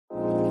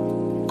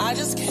I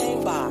just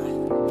came by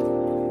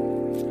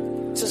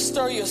to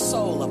stir your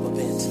soul up a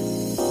bit.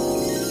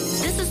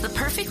 This is the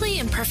Perfectly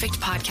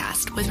Imperfect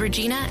podcast with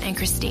Regina and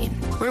Christine,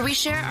 where we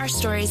share our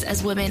stories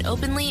as women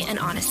openly and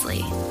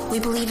honestly. We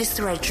believe it's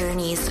through our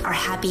journeys, our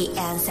happy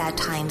and sad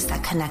times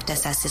that connect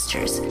us as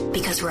sisters,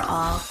 because we're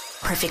all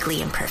perfectly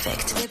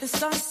imperfect.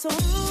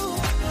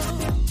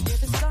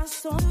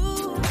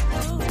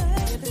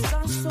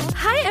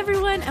 Hi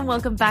everyone, and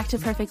welcome back to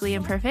Perfectly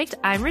Imperfect.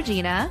 I'm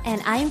Regina.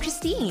 And I'm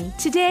Christine.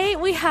 Today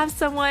we have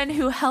someone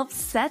who helped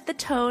set the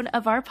tone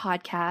of our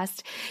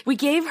podcast. We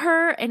gave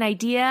her an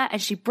idea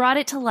and she brought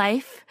it to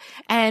life,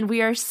 and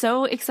we are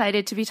so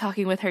excited to be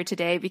talking with her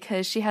today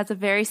because she has a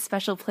very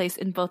special place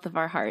in both of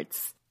our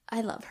hearts.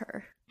 I love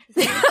her.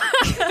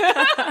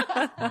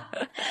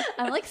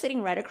 I'm like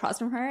sitting right across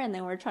from her, and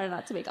then we're trying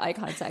not to make eye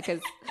contact because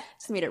it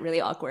just made it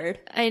really awkward.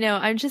 I know.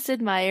 I'm just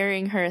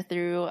admiring her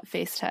through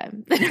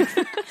FaceTime.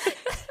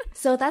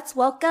 So that's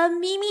welcome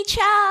Mimi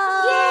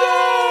Chow.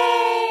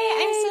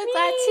 Yay! I'm so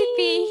glad to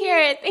be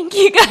here. Thank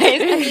you guys.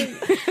 I mean,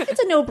 it's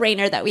a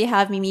no-brainer that we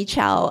have Mimi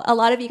Chow. A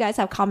lot of you guys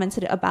have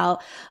commented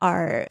about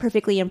our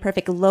Perfectly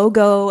Imperfect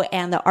logo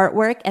and the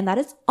artwork, and that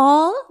is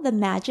all the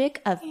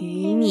magic of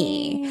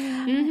Mimi.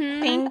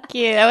 Mm-hmm. Thank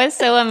you. That was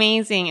so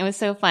amazing. It was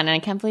so fun. And I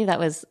can't believe that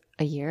was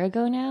a year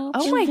ago now.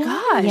 Oh my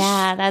gosh.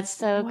 Yeah, that's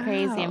so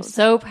crazy. I'm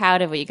so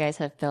proud of what you guys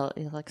have built.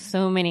 You have like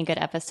so many good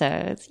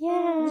episodes.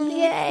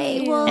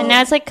 Yay. Well, and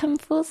now it's like come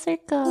full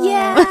circle.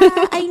 Yeah,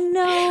 I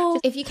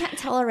know. If you can't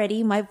tell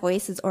already, my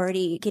voice is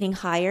already getting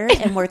higher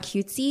and more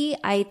cutesy.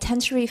 I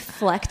tend to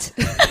reflect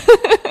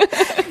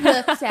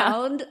the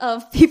sound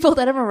of people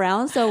that I'm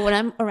around. So when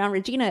I'm around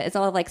Regina, it's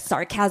all like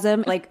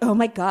sarcasm, like, oh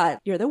my God,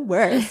 you're the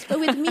worst. But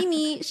with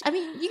Mimi, I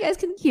mean, you guys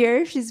can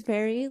hear she's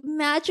very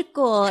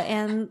magical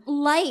and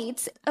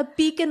light, a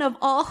beacon of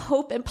all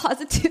hope and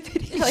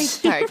positivity. Like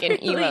dark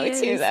and emo really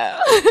too, though.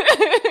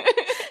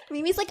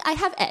 Mimi's like, I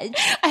have edge.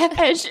 I have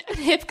edge.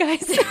 Hip,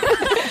 guys.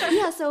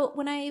 Yeah, so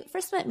when I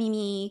first met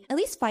Mimi, at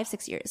least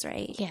 5-6 years,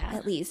 right? Yeah.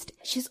 At least.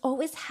 She's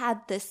always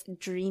had this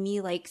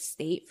dreamy like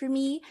state for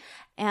me.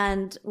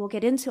 And we'll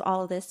get into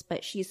all of this,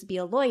 but she used to be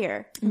a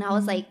lawyer. And I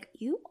was like,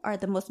 you are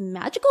the most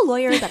magical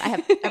lawyer that I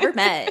have ever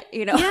met,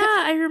 you know? Yeah,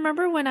 I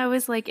remember when I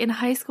was like in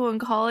high school and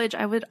college,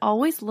 I would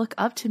always look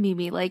up to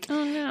Mimi. Like,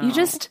 you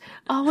just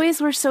always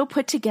were so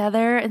put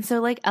together and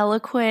so like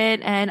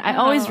eloquent, and I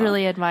always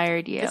really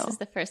admired you. This is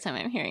the first time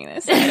I'm hearing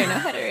this. So I don't know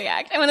how to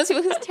react. I'm one of those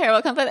people who's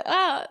terrible. But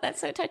wow,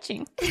 that's so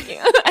touching. Thank you.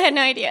 I had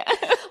no idea.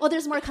 Well,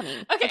 there's more coming.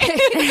 Okay.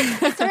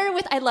 It started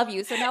with I love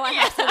you, so now I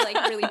have to like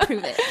really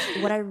prove it.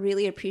 What I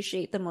really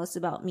appreciate the most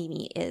about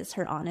Mimi is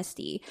her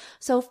honesty.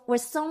 So for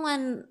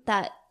someone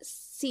that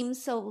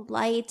seems so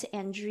light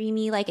and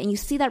dreamy, like, and you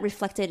see that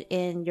reflected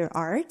in your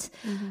art,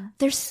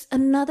 there's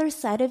another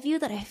side of you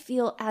that I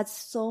feel adds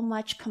so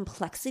much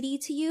complexity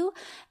to you.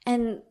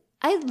 And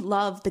I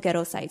love the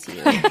ghetto side to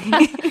you.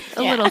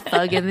 A little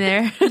thug in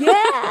there.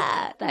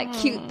 Yeah, that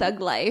cute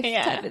thug life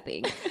type of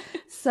thing.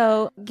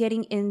 So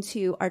getting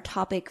into our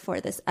topic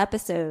for this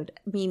episode,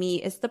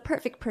 Mimi is the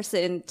perfect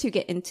person to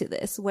get into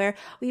this, where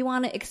we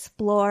want to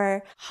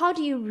explore how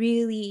do you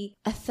really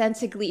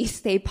authentically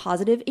stay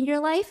positive in your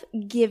life,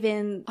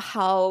 given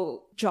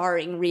how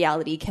jarring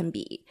reality can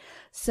be.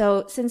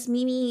 So since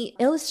Mimi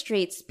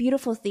illustrates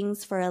beautiful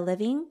things for a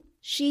living,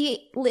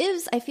 she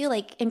lives, I feel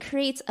like, and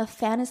creates a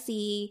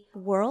fantasy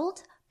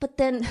world. But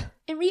then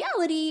in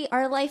reality,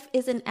 our life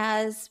isn't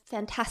as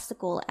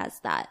fantastical as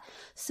that.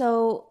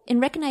 So in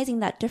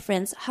recognizing that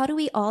difference, how do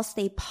we all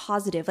stay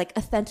positive, like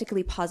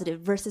authentically positive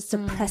versus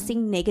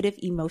suppressing negative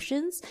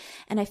emotions?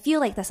 And I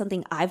feel like that's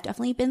something I've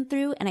definitely been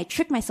through. And I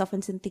trick myself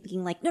into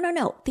thinking like,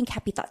 no, think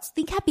happy thoughts,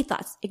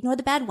 ignore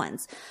the bad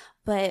ones.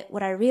 But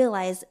what I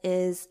realize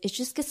is it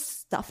just gets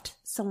stuffed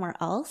somewhere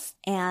else,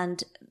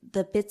 and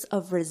the bits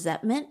of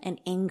resentment and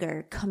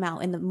anger come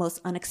out in the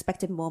most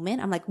unexpected moment.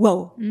 I'm like,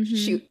 whoa,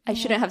 shoot, I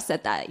shouldn't have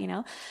said that, you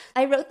know?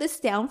 I wrote this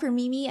down for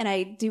Mimi, and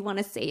I do want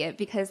to say it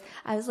because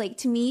I was like,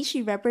 to me,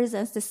 she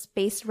represents the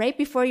space right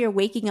before you're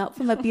waking up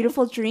from a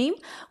beautiful dream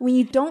when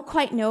you don't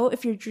quite know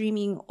if you're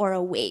dreaming or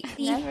awake.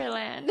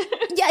 Neverland.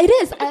 Yeah, it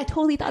is. I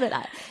totally thought of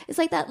that. It's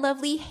like that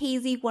lovely,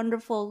 hazy,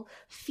 wonderful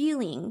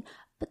feeling.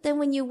 But then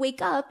when you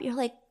wake up, you're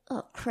like,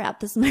 oh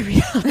crap, this is my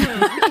reality.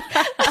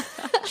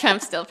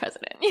 Trump's still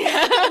president.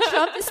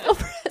 Trump is still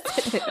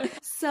president.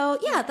 So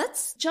yeah,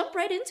 let's jump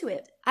right into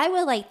it. I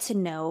would like to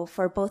know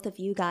for both of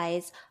you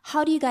guys,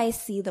 how do you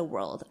guys see the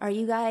world? Are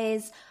you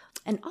guys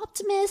an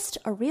optimist,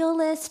 a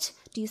realist?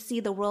 Do you see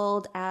the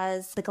world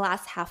as the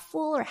glass half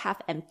full or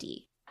half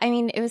empty? I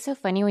mean, it was so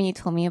funny when you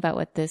told me about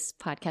what this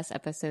podcast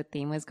episode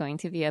theme was going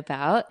to be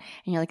about.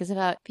 And you're like, it's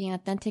about being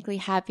authentically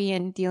happy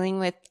and dealing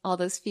with all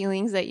those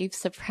feelings that you've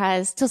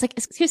suppressed. So I was like,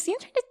 is Christine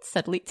trying to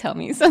subtly tell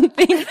me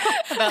something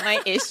about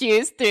my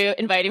issues through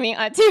inviting me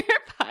onto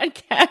her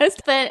podcast?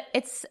 But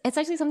it's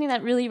actually something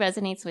that really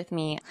resonates with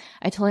me.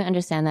 I totally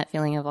understand that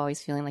feeling of always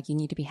feeling like you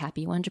need to be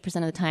happy 100%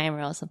 of the time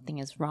or else something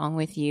is wrong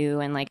with you,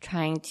 and like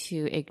trying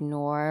to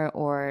ignore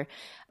or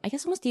I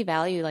guess almost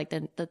devalue like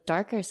the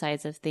darker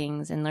sides of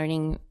things, and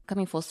learning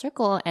coming full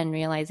circle and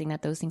realizing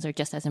that those things are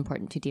just as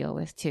important to deal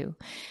with too.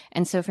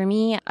 And so for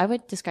me, I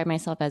would describe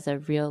myself as a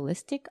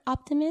realistic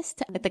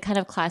optimist, the kind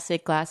of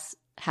classic glass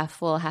half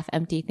full, half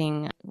empty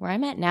thing. Where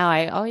I'm at now,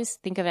 I always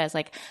think of it as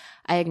like,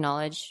 I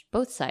acknowledge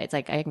both sides.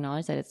 Like I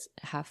acknowledge that it's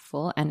half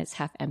full and it's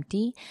half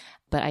empty,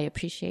 but I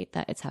appreciate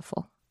that it's half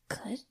full.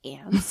 Good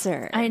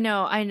answer. I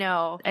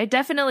know. I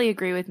definitely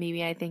agree with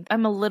Mimi. I think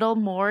I'm a little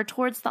more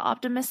towards the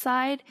optimist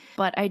side,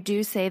 but I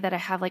do say that I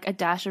have like a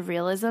dash of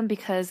realism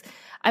because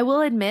I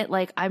will admit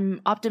like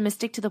I'm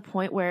optimistic to the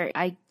point where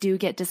I do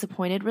get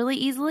disappointed really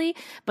easily,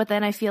 but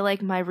then I feel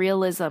like my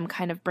realism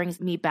kind of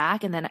brings me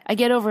back and then I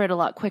get over it a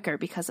lot quicker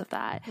because of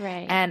that.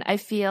 Right. And I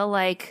feel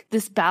like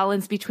this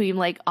balance between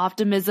like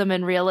optimism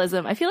and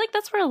realism, I feel like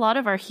that's where a lot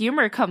of our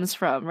humor comes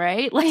from,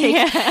 right?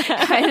 Like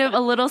kind of a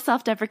little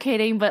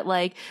self-deprecating, but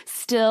like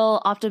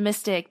still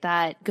optimistic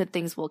that good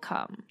things will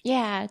come.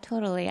 Yeah,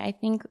 totally. I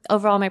think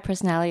overall my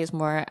personality is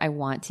more I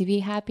want to be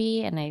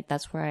happy and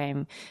that's where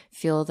I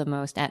feel the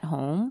most at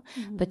home.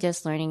 But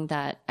just learning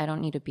that I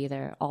don't need to be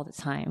there all the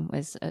time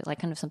was like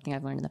kind of something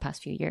I've learned in the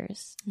past few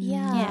years.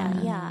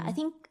 Yeah. I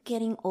think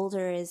getting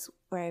older is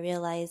where I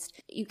realized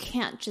you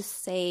can't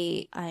just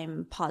say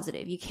I'm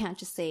positive. You can't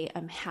just say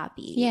I'm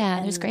happy.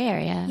 Yeah, there's gray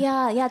area.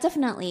 Yeah,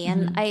 definitely.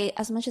 And I,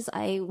 as much as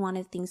I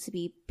wanted things to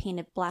be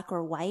painted black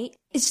or white,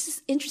 it's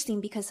just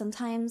interesting because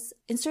sometimes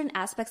in certain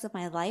aspects of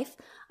my life,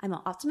 I'm an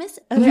optimist.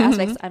 Other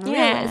aspects, I'm a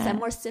realist. I'm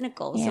more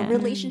cynical. So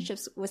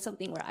relationships was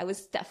something where I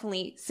was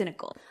definitely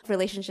cynical.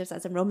 Relationships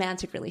as in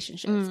romantic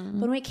relationships.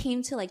 But when it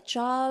came to like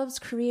jobs,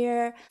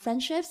 career,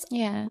 friendships,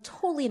 I'm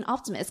totally an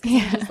optimist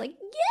because I'm just like,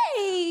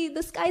 yay,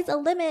 the sky's the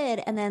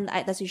limit. And then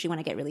that's usually when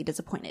I get really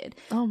disappointed.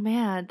 Oh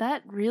man,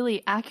 that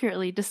really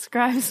accurately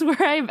describes where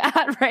I'm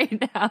at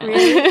right now.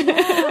 Really?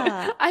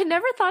 Yeah. I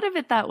never thought of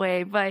it that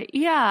way, but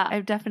yeah,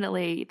 I'm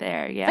definitely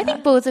there. Yeah. I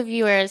think both of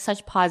you are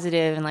such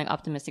positive and like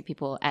optimistic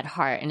people at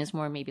heart. And it's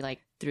more maybe like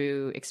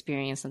through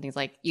experience and things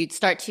like you'd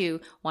start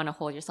to want to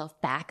hold yourself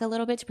back a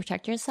little bit to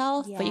protect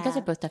yourself. But you guys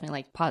are both definitely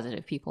like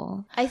positive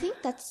people. I think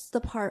that's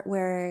the part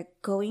where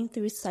going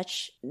through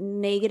such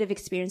negative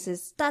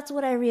experiences, that's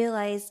what I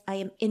realized I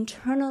am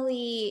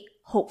internally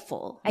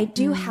hopeful. I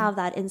do have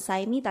that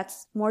inside me.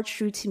 That's more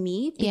true to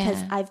me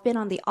because I've been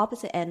on the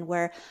opposite end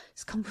where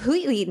it's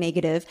completely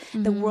negative.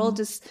 The world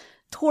just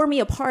tore me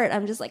apart.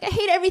 I'm just like, I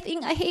hate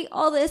everything. I hate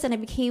all this. And I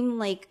became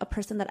like a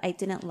person that I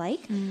didn't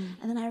like. And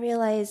then I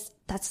realized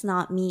that's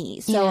not me.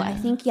 So I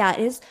think, it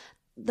is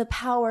the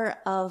power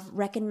of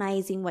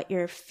recognizing what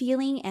you're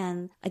feeling.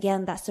 And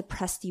again, that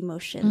suppressed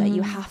emotion that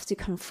you have to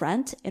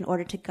confront in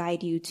order to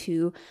guide you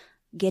to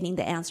getting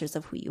the answers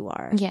of who you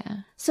are. Yeah.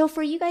 So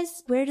for you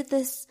guys, where did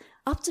this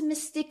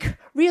optimistic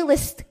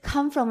realist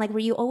come from? Like, were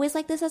you always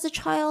like this as a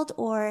child,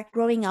 or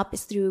growing up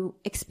is through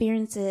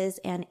experiences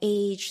and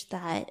age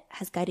that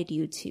has guided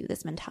you to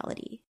this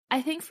mentality?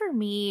 I think for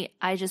me,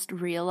 I just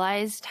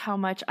realized how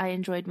much I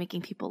enjoyed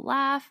making people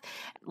laugh,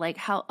 like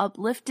how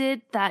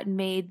uplifted that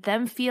made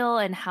them feel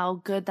and how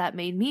good that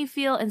made me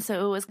feel. And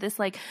so it was this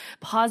like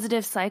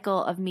positive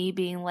cycle of me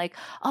being like,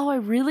 oh, I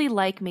really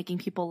like making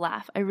people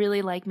laugh. I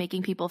really like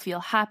making people feel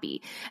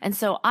happy. And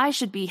so I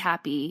should be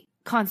happy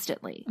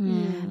constantly.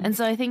 And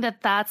so I think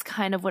that that's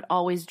kind of what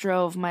always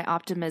drove my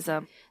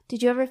optimism.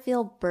 Did you ever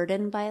feel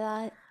burdened by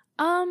that?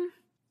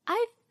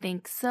 I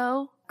think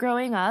so.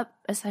 Growing up,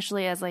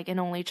 especially as like an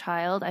only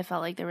child, I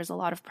felt like there was a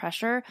lot of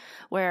pressure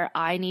where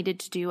I needed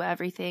to do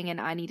everything and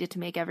I needed to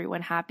make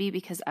everyone happy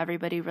because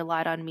everybody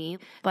relied on me.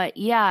 But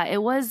yeah, it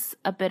was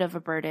a bit of a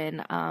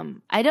burden.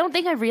 I don't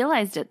think I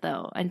realized it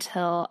though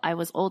until I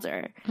was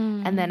older.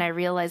 And then I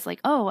realized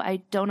like, oh, I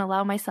don't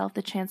allow myself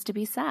the chance to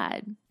be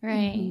sad.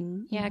 Right.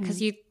 Yeah,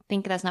 because you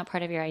think that's not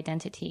part of your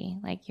identity.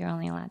 Like you're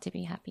only allowed to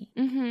be happy.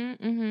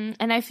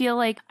 And I feel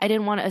like I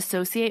didn't want to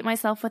associate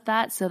myself with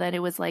that, so that it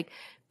was like,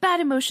 bad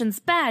emotions,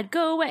 bad,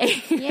 go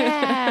away.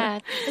 Yeah.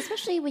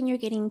 Especially when you're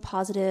getting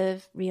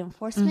positive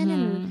reinforcement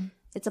and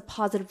it's a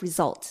positive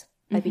result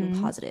by being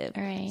positive.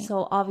 Right.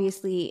 So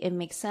obviously it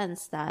makes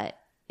sense that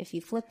if you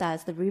flip that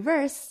as the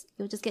reverse,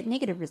 you'll just get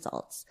negative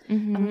results. I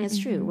mean, it's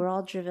true. We're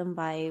all driven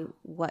by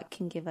what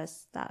can give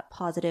us that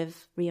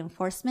positive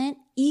reinforcement,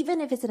 even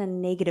if it's in a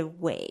negative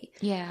way.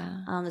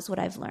 Yeah. Is what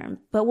I've learned.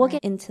 But we'll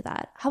get into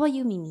that. How about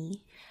you,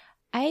 Mimi?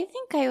 I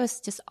think I was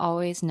just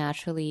always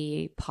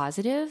naturally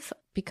positive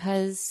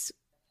because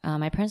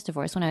my parents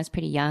divorced when I was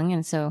pretty young.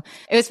 And so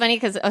it was funny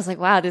because I was like,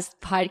 wow, this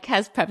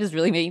podcast prep is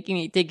really making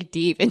me dig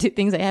deep into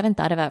things I haven't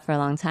thought about for a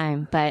long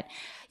time. But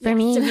for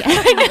me,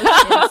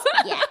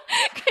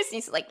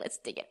 Christine's like, let's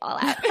dig it all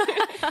out.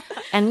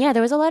 And yeah,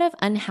 there was a lot of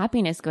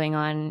unhappiness going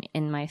on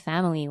in my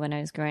family when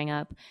I was growing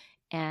up.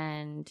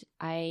 And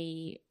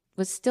I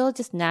was still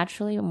just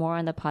naturally more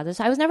on the positive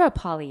side. I was never a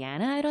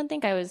Pollyanna. I don't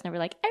think I was never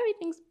like,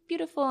 everything's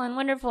beautiful and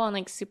wonderful and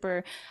like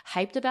super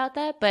hyped about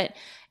that. But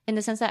in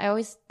the sense that I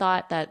always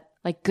thought that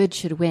like good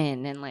should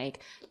win and like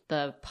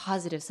the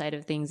positive side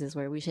of things is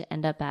where we should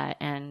end up at,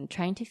 and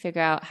trying to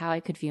figure out how I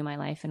could view my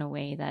life in a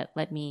way that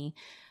let me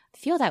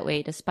feel that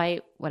way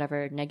despite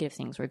whatever negative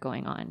things were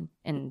going on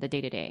in the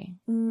day-to-day.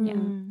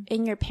 In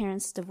your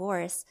parents'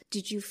 divorce,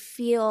 did you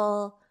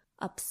feel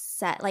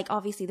upset? Like,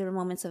 obviously there were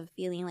moments of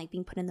feeling like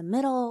being put in the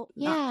middle.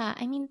 Yeah,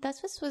 I mean,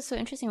 that's what was so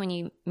interesting when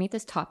you made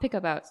this topic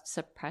about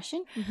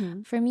suppression.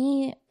 For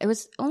me, it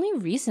was only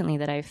recently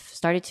that I've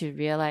started to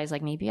realize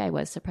like maybe I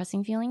was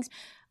suppressing feelings.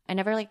 I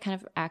never like kind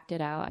of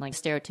acted out like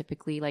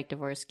stereotypically like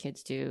divorced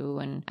kids do,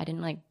 and I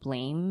didn't like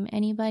blame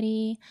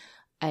anybody.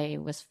 I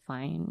was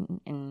fine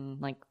and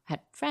like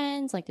had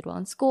friends, like did well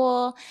in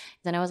school.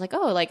 Then I was like,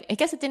 oh, like I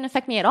guess it didn't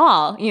affect me at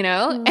all, you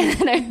know? And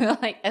then I feel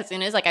like as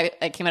soon as like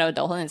I came out of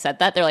adulthood and said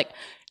that, they're like,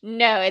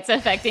 no, it's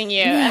affecting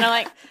you. And I'm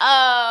like,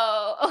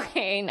 oh,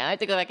 okay. Now I have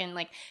to go back and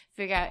like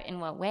figure out in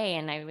what way.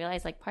 And I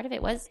realized like part of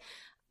it was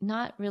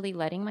not really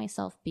letting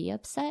myself be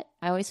upset.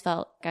 I always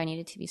felt I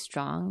needed to be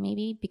strong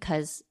maybe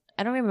because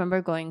I don't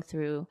remember going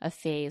through a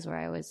phase where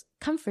I was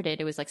comforted.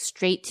 It was like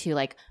straight to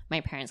like my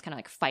parents kind of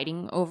like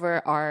fighting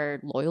over our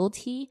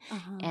loyalty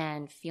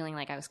and feeling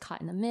like I was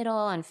caught in the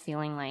middle and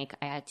feeling like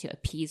I had to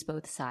appease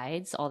both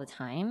sides all the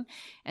time.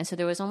 And so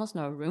there was almost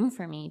no room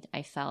for me,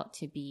 I felt,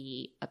 to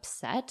be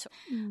upset.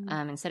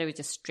 Instead, it was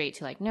just straight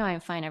to like, no,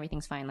 I'm fine.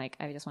 Everything's fine. Like,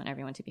 I just want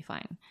everyone to be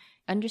fine.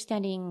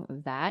 Understanding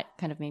that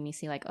kind of made me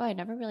see like, oh, I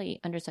never really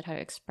understood how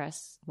to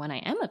express when I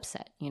am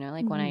upset. You know,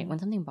 like when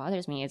something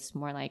bothers me, it's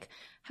more like,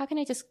 how can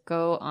I just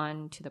go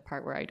on to the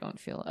part where I don't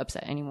feel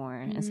upset anymore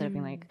instead of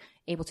being like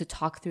able to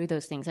talk through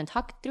those things and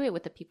talk through it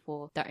with the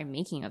people that are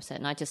making upset,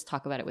 not just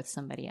talk about it with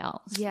somebody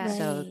else. Yeah.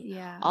 So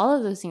all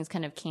of those things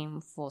kind of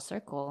came full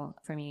circle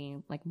for me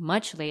like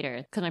much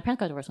later because my parents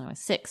got divorced when I was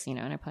 6, you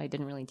know, and I probably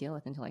didn't really deal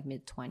with it until like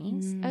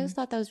mid-20s. I just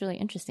thought that was really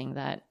interesting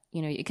that,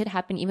 you know, it could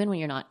happen even when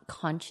you're not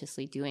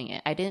consciously doing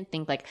it. I didn't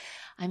think like,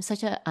 I'm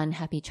such an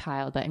unhappy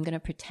child, but I'm going to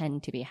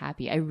pretend to be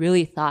happy. I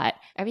really thought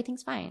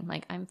everything's fine.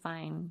 Like, I'm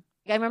fine.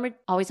 I remember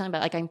always talking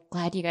about like, I'm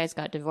glad you guys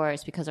got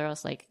divorced because or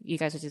else like you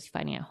guys were just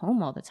fighting at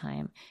home all the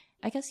time.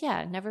 I guess,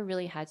 yeah, never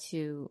really had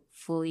to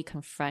fully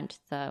confront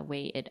the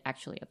way it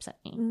actually upset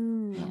me.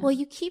 Yeah. Well,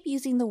 you keep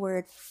using the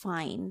word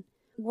fine.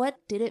 What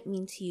did it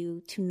mean to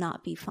you to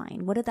not be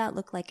fine? What did that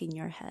look like in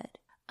your head?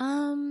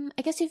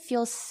 I guess to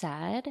feel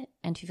sad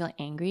and to feel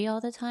angry all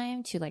the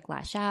time, to like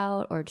lash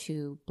out or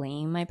to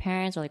blame my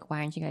parents or like, why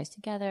aren't you guys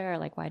together? Or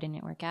like, why didn't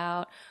it work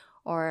out?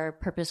 Or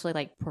purposely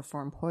like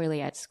perform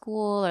poorly at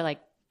school or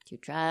like do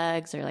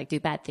drugs or like do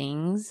bad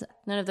things.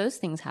 None of those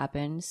things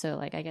happened. So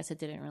like, I guess it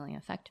didn't really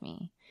affect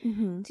me.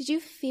 Did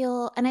you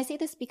feel, and I say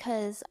this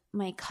because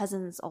my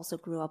cousins also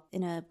grew up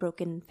in a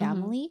broken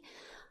family.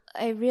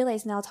 I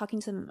realize now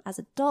talking to them as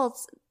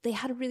adults, they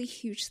had a really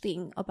huge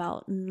thing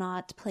about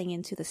not playing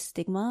into the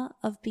stigma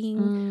of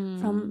being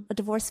from a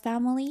divorced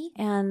family.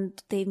 And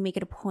they make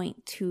it a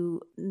point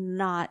to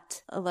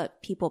not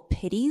let people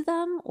pity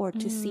them or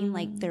to seem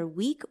like they're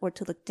weak or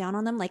to look down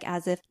on them, like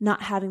as if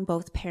not having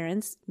both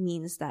parents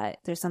means that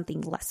there's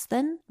something less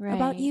than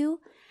about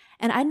you.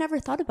 And I never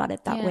thought about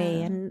it that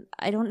way. And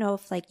I don't know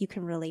if like you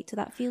can relate to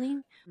that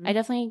feeling. I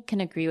definitely can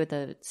agree with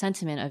the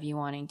sentiment of you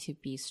wanting to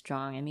be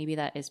strong. And maybe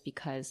that is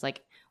because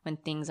like when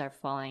things are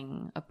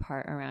falling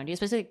apart around you,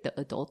 especially like the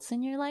adults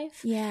in your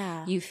life,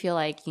 you feel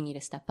like you need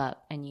to step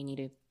up and you need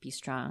to be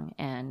strong.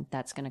 And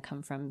that's going to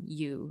come from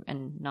you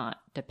and not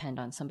depend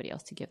on somebody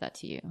else to give that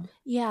to you.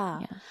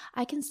 Yeah.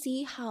 I can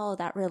see how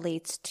that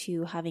relates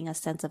to having a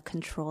sense of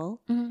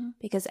control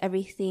because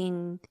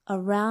everything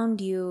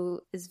around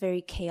you is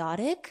very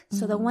chaotic.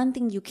 So the one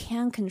thing you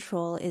can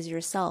control is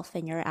yourself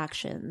and your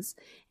actions.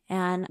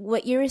 And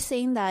what you were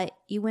saying that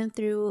you went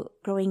through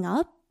growing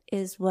up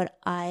is what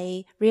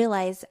I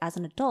realized as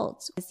an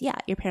adult. Is, yeah,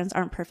 your parents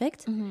aren't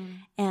perfect.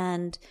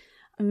 And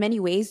in many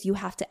ways, you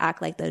have to act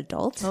like the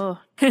adult. Oh,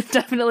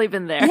 definitely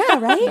been there. Yeah,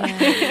 right?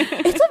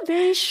 It's a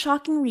very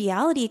shocking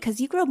reality because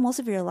you grew up most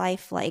of your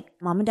life like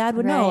mom and dad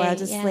would know. I was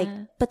just like,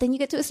 but then you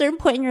get to a certain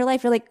point in your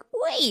life, you're like,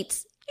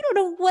 wait, you don't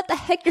know what the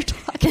heck you're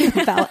talking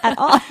about at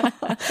all.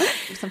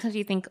 Sometimes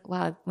you think,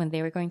 wow, when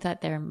they were going through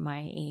that, they're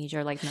my age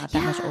or like not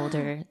that much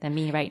older than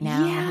me right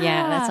now.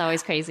 Yeah, that's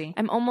always crazy.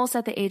 I'm almost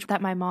at the age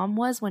that my mom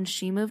was when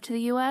she moved to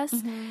the US.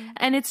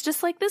 And it's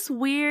just like this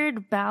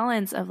weird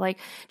balance of like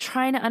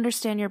trying to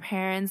understand your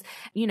parents.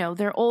 You know,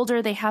 they're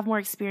older, they have more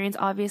experience.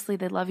 Obviously,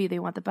 they love you, they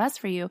want the best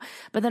for you.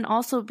 But then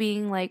also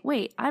being like,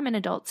 wait, I'm an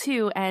adult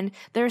too. And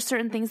there are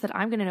certain things that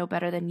I'm going to know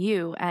better than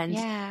you.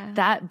 And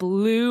that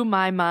blew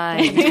my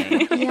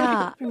mind.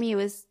 Yeah. For me, it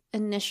was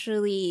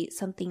initially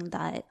something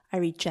that I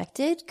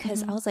rejected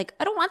because I was like,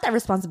 I don't want that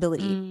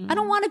responsibility. I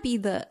don't want to be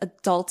the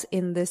adult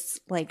in this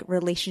like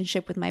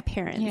relationship with my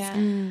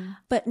parents.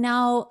 But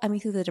now, I mean,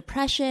 through the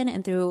depression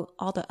and through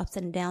all the ups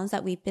and downs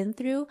that we've been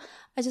through,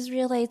 I just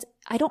realized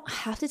I don't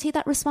have to take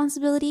that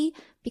responsibility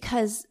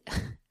because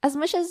as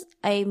much as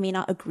I may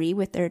not agree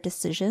with their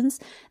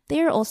decisions,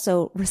 they're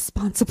also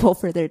responsible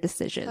for their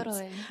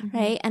decisions.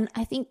 Right? And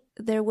I think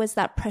there was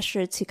that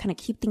pressure to kind of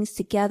keep things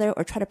together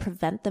or try to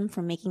prevent them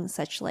from making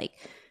such like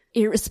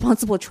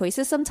irresponsible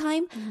choices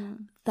sometime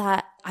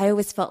that I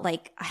always felt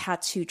like I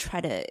had to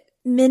try to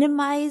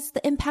minimize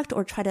the impact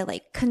or try to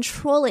like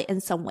control it in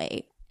some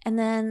way. And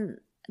then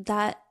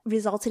that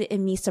resulted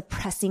in me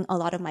suppressing a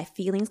lot of my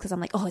feelings because I'm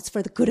like, oh, it's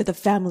for the good of the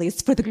family.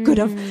 It's for the good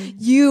of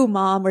you,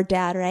 mom or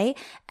dad, right?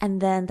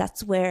 And then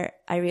that's where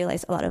I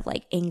realized a lot of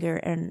like anger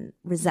and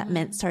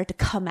resentment started to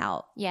come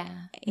out. Yeah.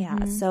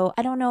 Yeah. So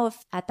I don't know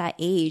if at that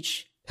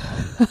age,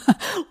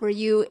 were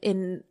you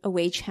in a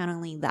way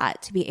channeling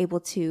that to be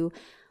able to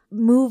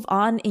move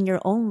on in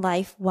your own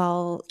life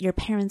while your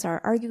parents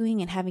are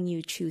arguing and having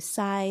you choose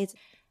sides?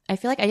 I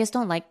feel like I just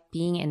don't like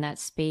being in that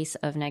space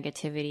of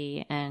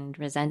negativity and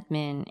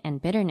resentment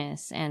and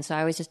bitterness. And so I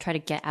always just try to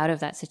get out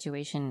of that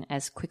situation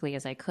as quickly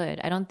as I could.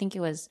 I don't think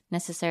it was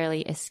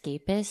necessarily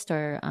escapist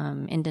or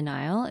in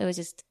denial. It was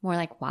just more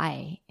like,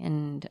 why?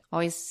 And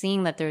always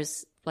seeing that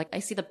there's like, I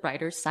see the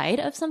brighter side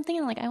of something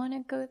and like, I want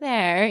to go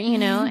there, you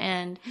know?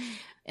 And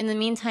in the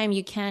meantime,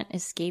 you can't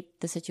escape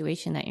the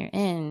situation that you're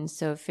in.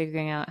 So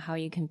figuring out how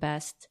you can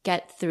best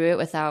get through it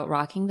without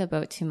rocking the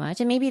boat too much.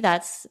 And maybe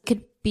that's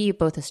could be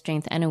both a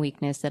strength and a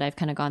weakness that I've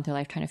kind of gone through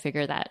life trying to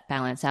figure that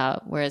balance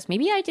out. Whereas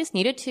maybe I just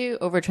needed to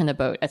overturn the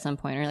boat at some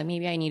point, or like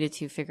maybe I needed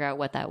to figure out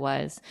what that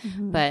was.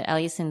 But at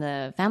least in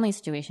the family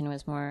situation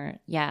was more,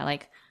 yeah,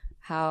 like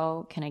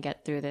how can I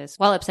get through this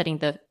while upsetting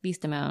the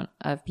least amount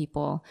of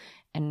people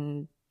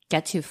and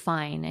get to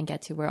fine and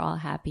get to we're all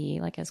happy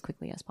like as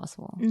quickly as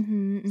possible.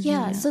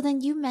 Yeah. So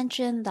then you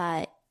mentioned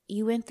that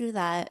you went through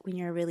that when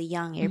you were really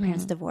young, your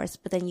parents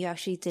divorced, but then you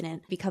actually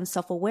didn't become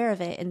self-aware of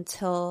it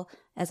until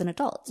as an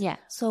adult. Yeah.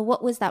 So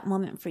what was that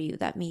moment for you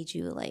that made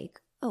you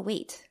like, oh,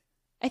 wait?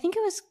 I think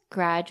it was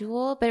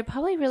gradual, but it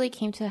probably really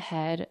came to a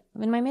head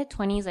in my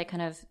mid-20s. I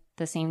kind of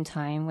the same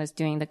time was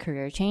doing the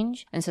career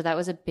change. And so that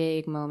was a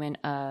big moment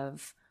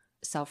of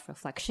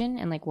self-reflection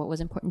and like what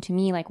was important to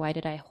me, like why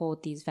did I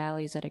hold these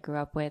values that I grew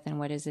up with and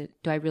what is it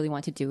do I really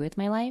want to do with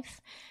my life?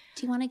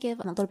 Do you want to give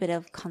a little bit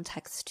of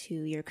context to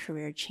your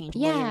career change?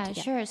 Yeah,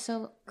 sure.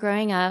 So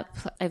growing up,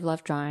 I've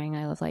loved drawing.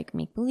 I love like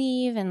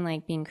make-believe and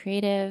like being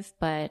creative,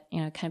 but,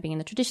 you know, kind of being in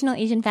the traditional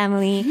Asian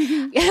family,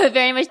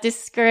 very much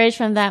discouraged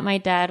from that. My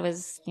dad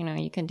was, you know,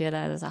 you can do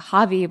that as a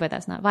hobby, but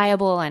that's not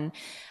viable. And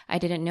I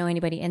didn't know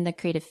anybody in the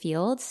creative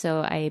field.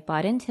 So I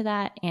bought into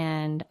that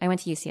and I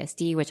went to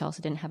UCSD, which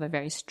also didn't have a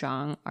very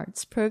strong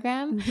arts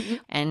program.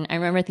 And I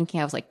remember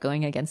thinking I was like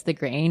going against the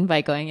grain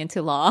by going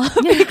into law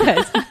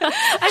because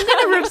I'm going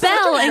to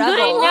rebel and go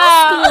to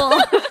law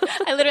school.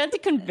 I literally had to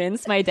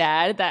convince my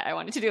dad that I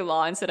wanted to do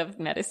law instead of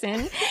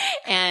medicine.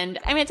 And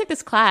I mean, I took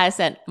this class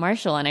at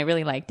Marshall and I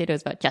really liked it. It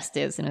was about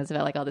justice and it was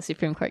about like all the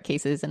Supreme Court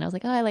cases. And I was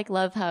like, oh, I like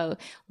love how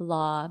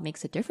law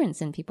makes a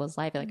difference in people's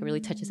life. Like it really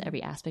touches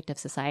every aspect of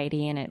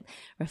society and it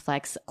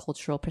reflects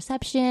cultural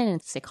perception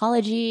and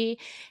psychology.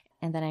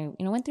 And then I, you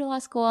know, went through law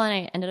school and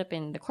I ended up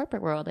in the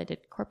corporate world. I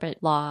did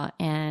corporate law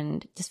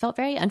and just felt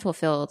very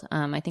unfulfilled.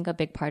 I think a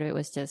big part of it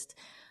was just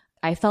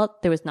I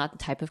felt there was not the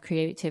type of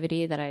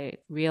creativity that I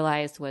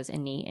realized was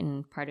innate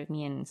and part of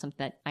me and something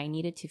that I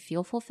needed to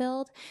feel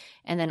fulfilled.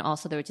 And then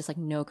also there was just like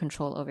no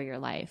control over your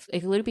life.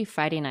 It would be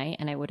Friday night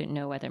and I wouldn't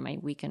know whether my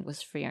weekend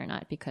was free or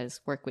not because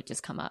work would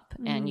just come up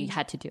and you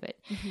had to do it.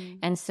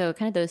 And so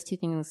kind of those two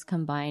things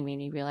combined made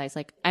me realize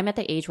like I'm at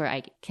the age where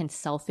I can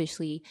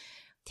selfishly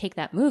take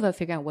that move of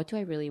figuring out what do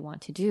I really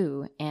want to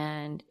do.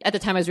 And at the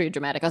time I was really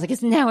dramatic. I was like,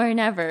 it's now or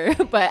never.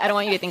 But I don't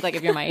want you to think like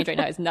if you're my age right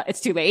now, it's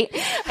too late.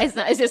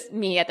 It's just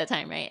me at the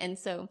time, right? And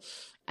so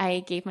I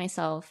gave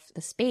myself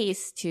the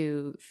space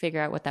to figure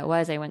out what that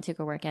was. I went to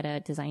go work at a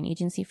design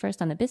agency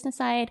first on the business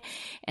side.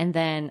 And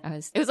then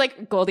it was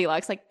like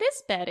Goldilocks, like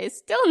this bed is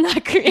still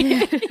not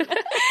creative.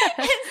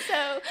 And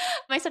so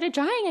I started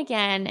drawing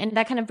again. And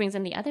that kind of brings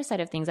in the other side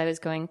of things. I was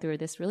going through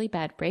this really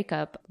bad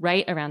breakup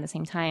right around the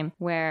same time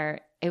where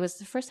it was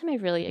the first time I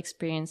really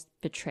experienced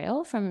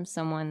betrayal from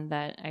someone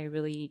that I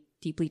really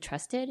deeply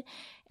trusted.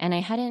 And I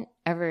hadn't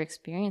ever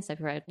experienced that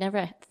before. I'd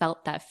never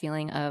felt that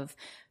feeling of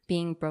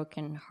being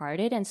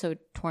brokenhearted and so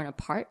torn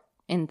apart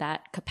in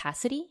that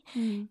capacity.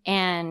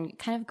 And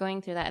kind of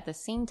going through that at the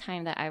same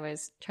time that I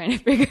was trying to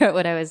figure out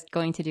what I was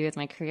going to do with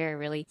my career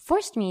really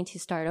forced me to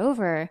start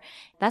over.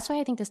 That's why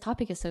I think this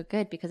topic is so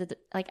good because it's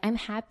like I'm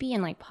happy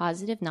and like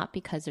positive, not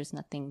because there's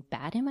nothing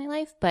bad in my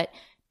life, but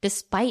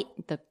despite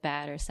the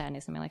bad or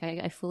sadness in my life,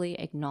 I fully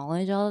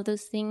acknowledge all of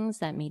those things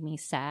that made me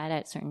sad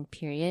at certain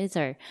periods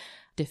or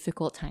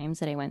difficult times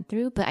that I went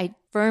through. But I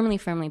firmly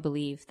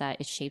believe that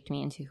it shaped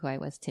me into who I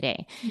was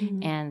today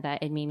and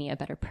that it made me a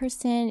better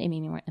person. It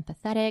made me more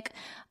empathetic.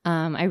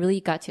 I really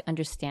got to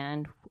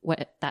understand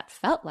what that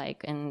felt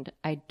like. And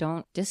I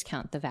don't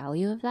discount the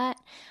value of that.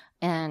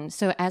 And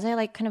so as I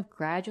like kind of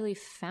gradually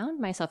found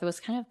myself, it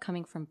was kind of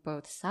coming from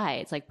both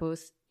sides, like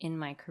both in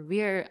my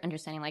career,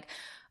 understanding like,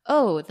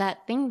 oh,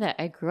 that thing that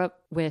I grew up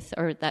with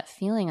or that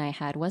feeling I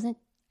had wasn't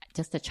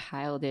just a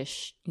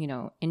childish,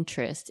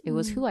 interest. It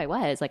was who I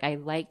was. Like, I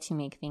like to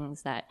make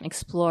things that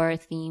explore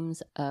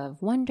themes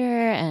of wonder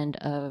and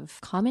of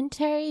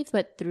commentary,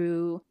 but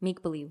through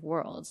make-believe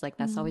worlds. Like,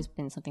 that's always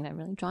been something that I'm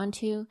really drawn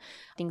to.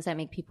 Things that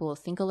make people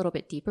think a little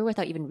bit deeper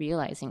without even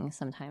realizing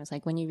sometimes.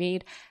 Like, when you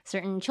read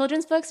certain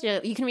children's books,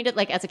 you can read it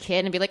like as a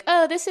kid and be like,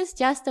 oh, this is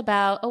just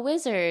about a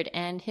wizard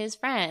and his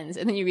friends.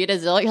 And then you read it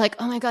as an adult, you're like,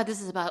 oh my God,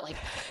 this is about like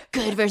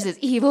good versus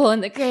evil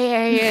and the gray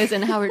areas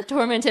and how we're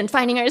tormented and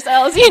finding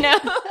ourselves, And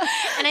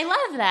I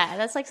love that.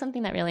 That's like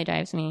something that really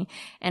drives me.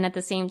 And at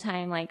the same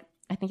time, like,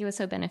 I think it was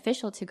so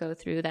beneficial to go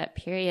through that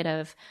period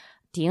of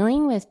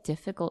dealing with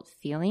difficult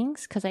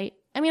feelings. Cause I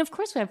mean, of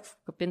course I've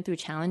been through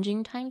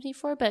challenging times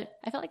before, but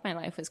I felt like my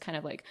life was kind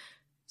of like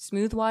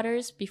smooth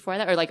waters before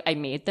that, or like I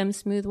made them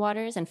smooth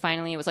waters, and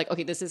finally it was like,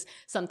 okay, this is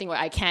something where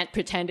I can't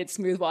pretend it's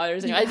smooth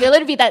waters anymore. I feel it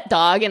to be that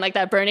dog in like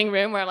that burning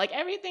room where I'm like,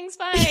 everything's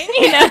fine,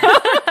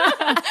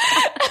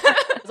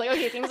 It's like,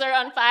 okay, things are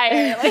on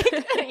fire, like,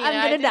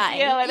 I'm gonna die.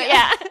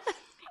 Yeah.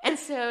 And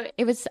so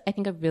it was, I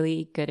think, a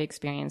really good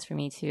experience for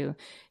me to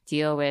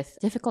deal with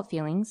difficult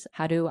feelings.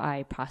 How do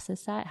I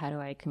process that? How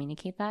do I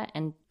communicate that?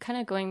 And kind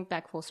of going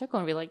back full circle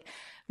and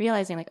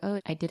realizing like,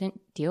 oh, I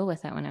didn't deal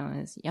with that when I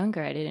was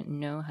younger. I didn't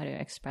know how to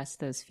express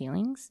those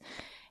feelings.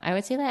 I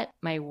would say that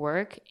my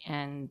work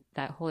and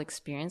that whole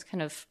experience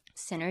kind of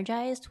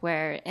synergized,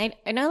 where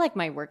I know like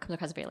my work comes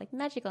across very like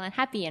magical and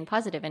happy and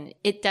positive, and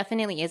it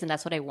definitely is, and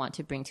that's what I want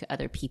to bring to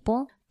other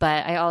people.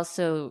 But I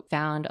also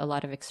found a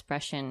lot of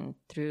expression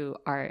through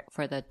art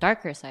for the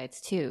darker sides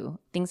too,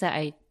 things that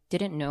I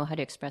didn't know how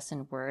to express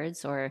in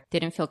words or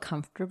didn't feel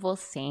comfortable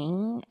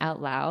saying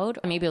out loud.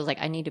 Maybe it was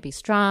like, I need to be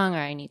strong or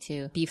I need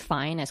to be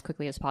fine as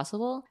quickly as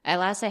possible. At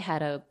last I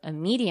had a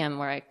medium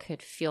where I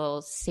could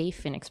feel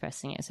safe in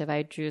expressing it. So if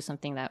I drew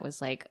something that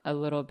was like a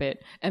little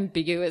bit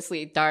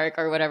ambiguously dark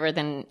or whatever,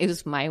 then it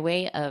was my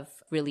way of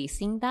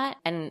releasing that.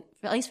 And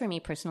at least for me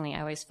personally,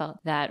 I always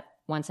felt that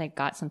once I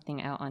got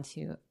something out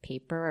onto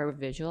paper or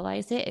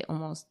visualized it, it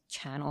almost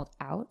channeled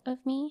out of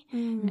me.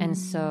 And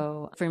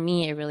so for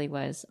me, it really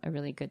was a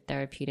really good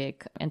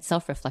therapeutic and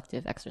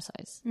self-reflective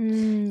exercise.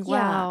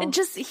 Wow. And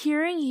just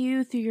hearing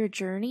you through your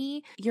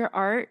journey, your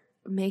art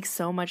makes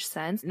so much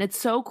sense. And it's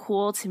so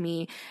cool to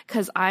me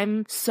because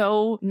I'm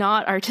so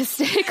not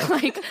artistic.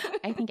 Like,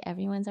 I think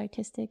everyone's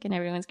artistic and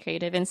everyone's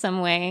creative in some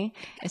way.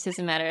 It's just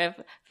a matter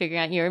of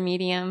figuring out your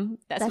medium.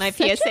 That's my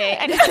PSA.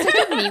 That's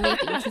such a Mimi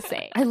thing to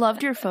say. I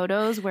loved your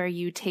photos where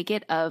you take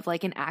it of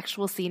like an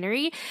actual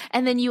scenery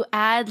and then you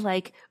add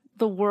like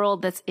the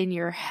world that's in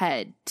your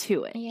head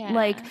to it. Yeah.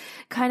 Like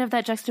kind of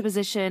that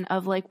juxtaposition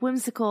of like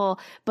whimsical,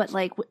 but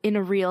like in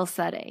a real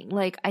setting.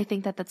 Like I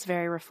think that that's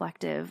very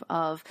reflective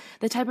of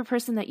the type of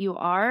person that you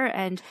are.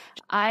 And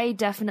I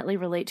definitely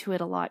relate to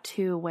it a lot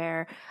too,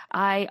 where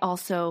I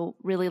also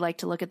really like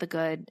to look at the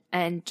good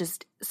and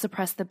just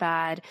suppress the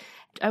bad.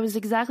 I was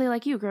exactly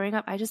like you growing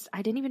up. I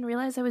didn't even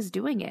realize I was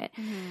doing it.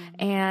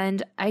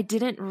 And I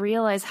didn't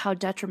realize how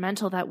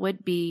detrimental that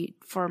would be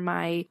for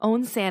my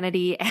own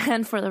sanity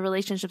and for the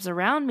relationships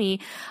around me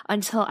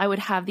until I would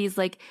have these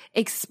like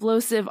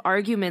explosive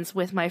arguments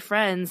with my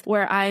friends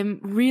where I'm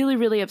really,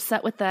 really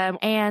upset with them.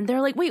 And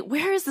they're like, wait,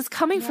 where is this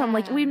coming from?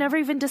 Like, we've never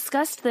even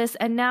discussed this.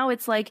 And now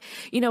it's like,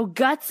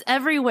 guts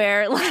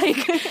everywhere. Like,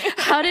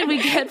 how did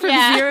we get from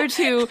 0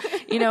 to,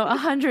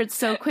 100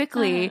 so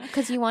quickly?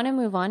 Because you want to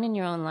move on in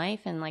your own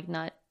life and like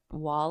not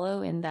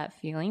wallow in that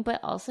feeling, but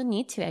also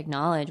need to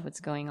acknowledge what's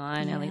going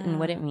on and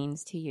what it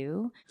means to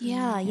you.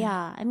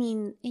 Yeah. I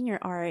mean, in your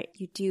art,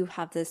 you do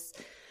have this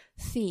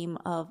theme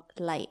of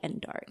light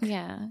and dark.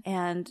 Yeah.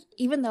 And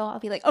even though I'll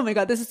be like, oh my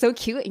God, this is so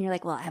cute. And you're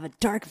like, well, I have a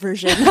dark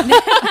version. I'm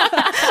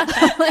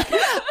like,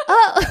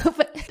 oh,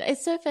 but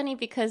it's so funny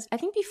because I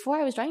think before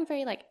I was drawing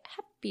very like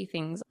happy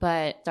things,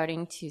 but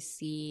starting to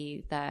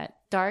see that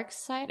dark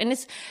side. And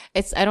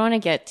it's I don't want to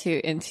get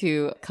too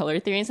into color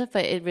theory and stuff,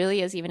 but it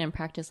really is, even in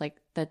practice, like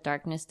the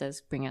darkness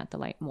does bring out the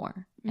light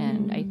more.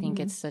 And I think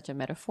it's such a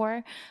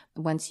metaphor.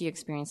 Once you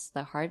experience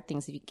the hard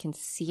things, if you can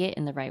see it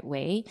in the right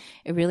way,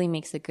 it really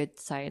makes the good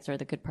sides or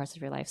the good parts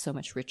of your life so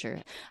much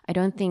richer. I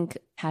don't think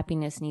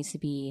happiness needs to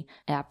be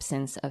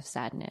absence of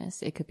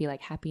sadness. It could be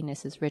like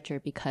happiness is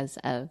richer because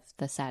of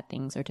the sad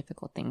things or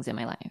difficult things in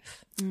my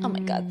life. Oh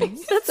my God,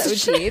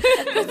 that's so deep.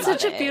 That's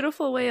such a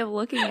beautiful way of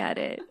looking at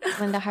it.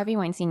 When the Harvey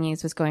Weinstein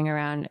news was going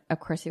around, of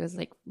course, it was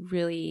like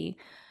really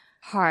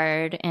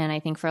hard. And I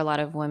think for a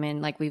lot of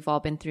women, like we've all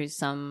been through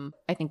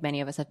I think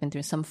many of us have been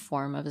through some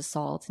form of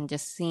assault, and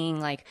just seeing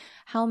like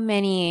how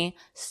many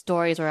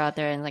stories were out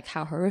there and like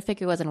how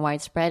horrific it was and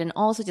widespread, and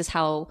also just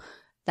how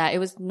that it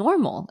was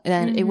normal.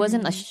 And it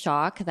wasn't a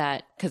shock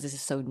that, because this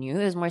is so new,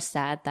 it was more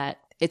sad that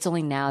it's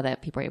only now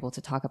that people are able to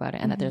talk about it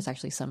and that there's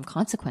actually some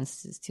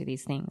consequences to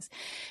these things.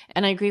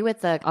 And I agree with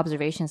the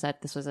observations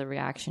that this was a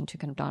reaction to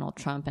kind of Donald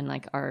Trump and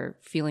like our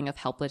feeling of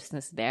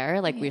helplessness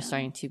there. Like we're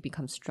starting to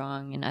become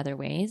strong in other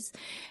ways.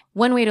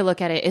 One way to look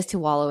at it is to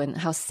wallow in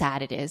how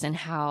sad it is and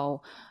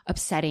how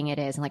upsetting it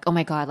is. And like, oh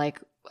my God,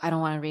 like I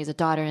don't want to raise a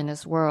daughter in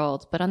this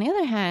world. But on the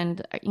other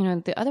hand,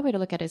 the other way to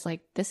look at it is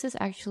like, this is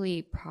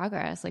actually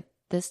progress. Like,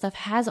 this stuff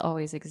has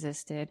always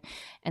existed.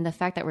 And the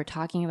fact that we're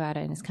talking about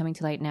it and it's coming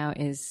to light now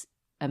is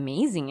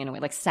amazing in a way,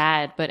 like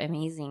sad, but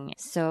amazing.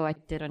 So I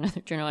did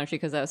another journal entry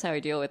because that was how I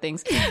deal with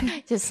things.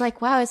 Just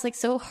like, wow, it's like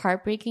so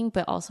heartbreaking,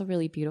 but also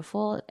really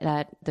beautiful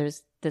that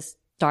there's this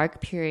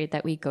dark period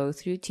that we go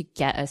through to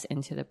get us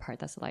into the part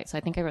that's the light. So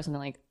I think I wrote something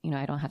like,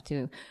 I don't have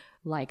to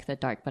like the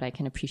dark, but I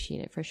can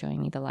appreciate it for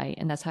showing me the light.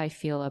 And that's how I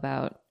feel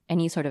about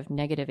any sort of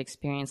negative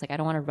experience. Like, I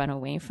don't want to run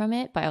away from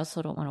it, but I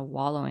also don't want to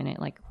wallow in it.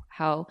 Like,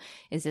 how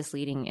is this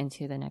leading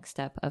into the next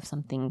step of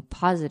something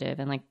positive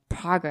and like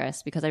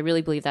progress? Because I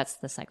really believe that's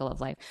the cycle of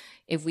life.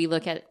 If we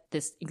look at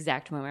this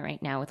exact moment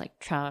right now with like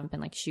Trump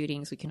and like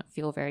shootings, we can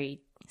feel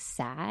very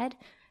sad.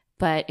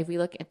 But if we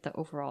look at the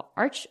overall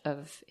arch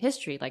of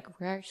history, like,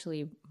 we're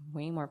actually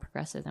way more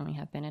progressive than we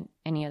have been at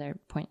any other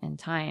point in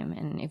time.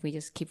 And if we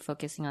just keep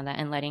focusing on that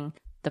and letting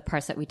the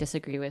parts that we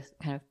disagree with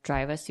kind of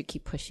drive us to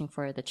keep pushing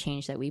for the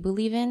change that we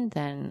believe in,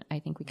 then I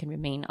think we can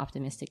remain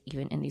optimistic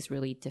even in these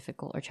really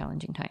difficult or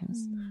challenging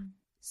times.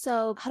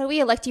 So how do we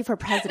elect you for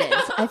president?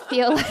 I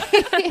feel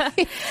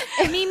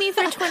like Mimi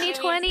for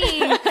 2020.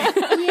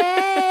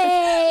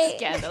 Yay!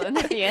 Scandal in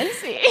the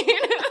DNC.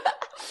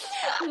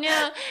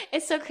 No,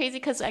 it's so crazy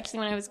because actually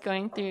when I was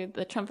going through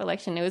the Trump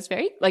election, it was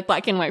very like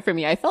black and white for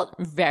me. I felt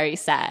very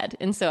sad.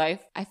 And so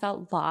I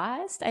felt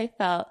lost. I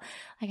felt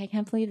like, I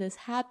can't believe this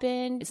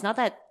happened. It's not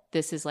that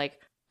this is like,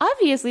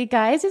 obviously,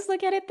 guys, just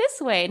look at it this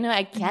way. No,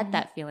 I get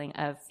that feeling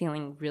of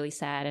feeling really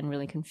sad and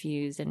really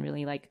confused and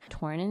really like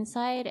torn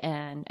inside.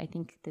 And I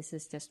think this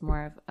is just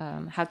more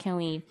of how can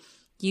we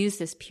use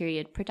this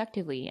period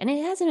productively? And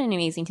it has been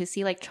amazing to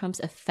see like Trump's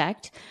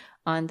effect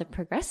on the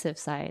progressive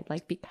side,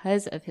 like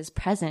because of his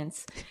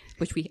presence,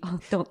 which we all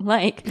don't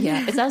like.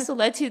 Yeah. It's also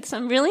led to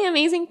some really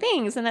amazing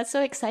things. And that's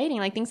so exciting.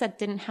 Like things that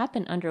didn't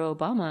happen under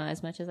Obama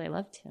as much as I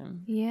loved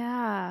him.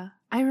 Yeah.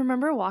 I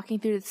remember walking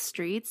through the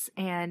streets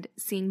and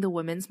seeing the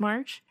Women's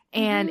March.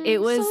 And it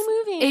was so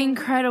moving.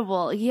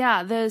 Incredible.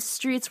 Yeah, the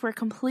streets were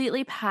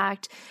completely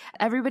packed.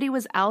 Everybody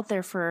was out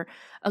there for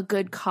a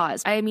good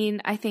cause. I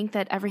mean, I think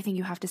that everything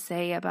you have to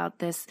say about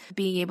this,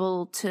 being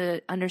able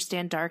to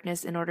understand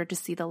darkness in order to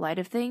see the light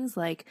of things,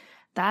 like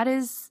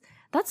that's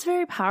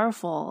very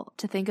powerful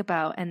to think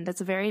about. And that's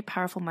a very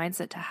powerful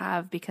mindset to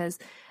have, because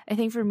I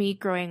think for me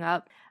growing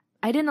up,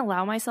 I didn't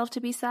allow myself to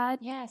be sad.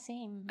 Yeah,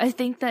 same. I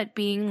think that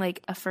being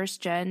like a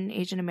first gen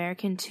Asian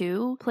American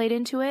too played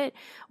into it,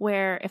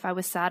 where if I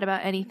was sad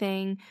about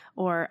anything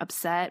or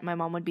upset, my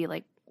mom would be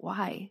like,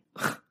 why?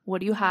 What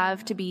do you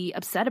have to be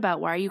upset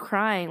about? Why are you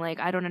crying? Like,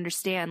 I don't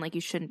understand. Like,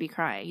 you shouldn't be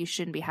crying. You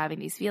shouldn't be having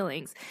these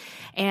feelings.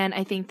 And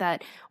I think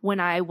that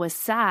when I was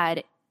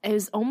sad, it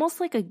was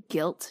almost like a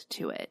guilt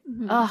to it.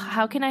 Oh,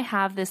 how can I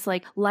have this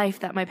like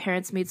life that my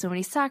parents made so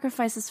many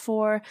sacrifices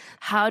for?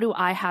 How do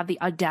I have the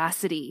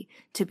audacity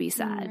to be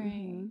sad?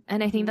 Right.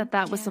 And I think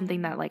that was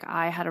something that like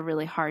I had a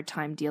really hard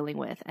time dealing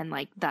with. And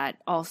like that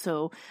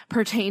also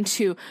pertained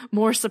to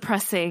more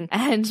suppressing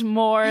and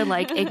more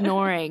like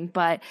ignoring.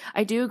 But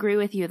I do agree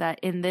with you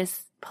that in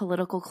this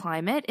political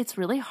climate, it's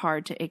really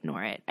hard to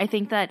ignore it. I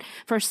think that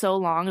for so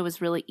long, it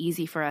was really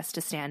easy for us to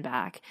stand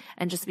back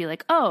and just be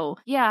like, oh,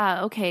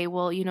 yeah, okay,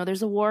 well, you know,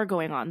 there's a war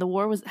going on. The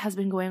war has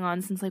been going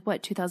on since like,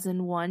 what,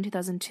 2001,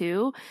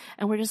 2002?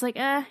 And we're just like,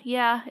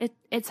 yeah,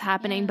 it's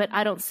happening, but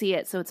I don't see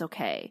it, so it's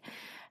okay.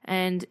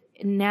 And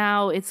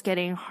now it's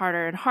getting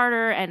harder and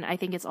harder. And I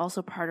think it's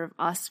also part of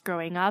us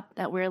growing up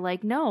that we're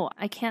like, no,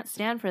 I can't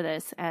stand for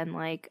this. And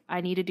like,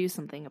 I need to do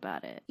something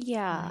about it.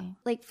 Yeah. Right.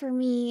 Like for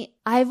me,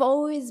 I've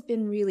always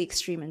been really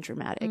extreme and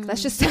dramatic.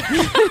 That's just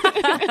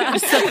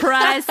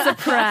surprise.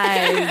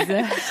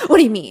 What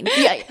do you mean?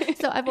 Yeah.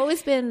 So I've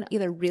always been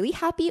either really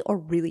happy or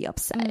really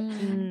upset.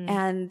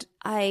 And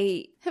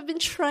I have been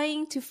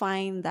trying to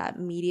find that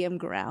medium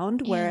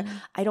ground where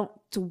I don't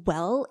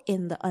dwell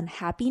in the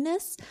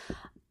unhappiness,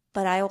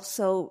 but I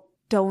also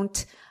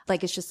don't,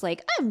 like, it's just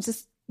like, I'm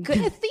just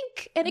going to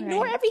think and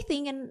ignore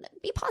everything and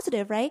be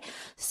positive, right?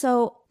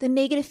 So the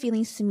negative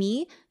feelings to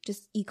me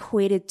just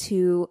equated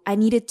to, I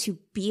needed to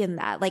be in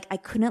that. Like, I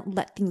couldn't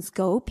let things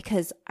go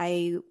because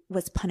I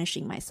was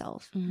punishing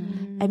myself.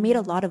 I made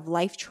a lot of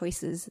life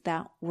choices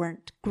that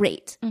weren't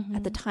great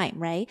at the time,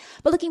 right?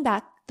 But looking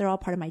back, they're all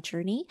part of my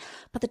journey.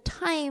 But the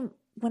time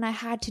when I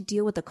had to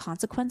deal with the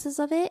consequences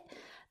of it,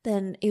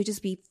 then it would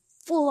just be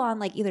full on,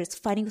 like either it's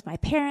fighting with my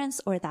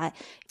parents or that,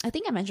 I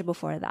think I mentioned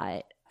before that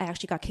I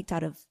actually got kicked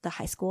out of the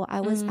high school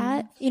I was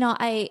at. You know,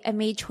 I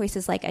made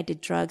choices, like I did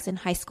drugs in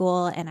high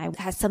school and I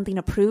had something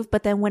to prove.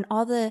 But then when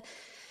all the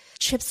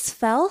chips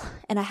fell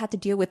and I had to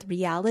deal with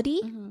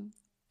reality,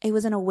 it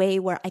was in a way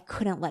where I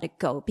couldn't let it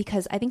go,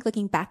 because I think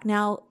looking back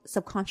now,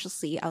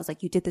 subconsciously, I was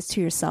like, you did this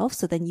to yourself,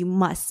 so then you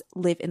must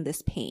live in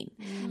this pain.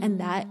 And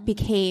that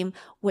became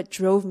what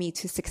drove me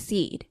to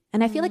succeed.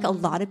 And I feel like a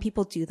lot of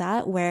people do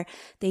that, where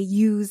they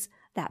use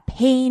that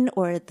pain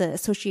or the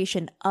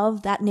association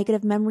of that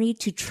negative memory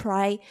to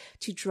try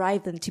to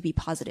drive them to be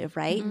positive,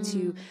 right?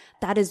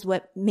 That is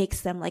what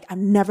makes them like,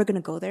 I'm never going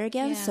to go there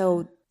again.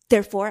 So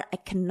therefore I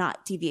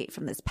cannot deviate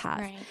from this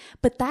path.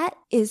 But that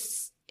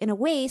is in a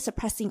way,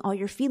 suppressing all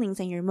your feelings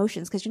and your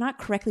emotions because you're not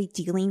correctly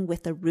dealing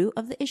with the root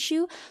of the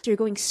issue. So you're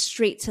going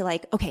straight to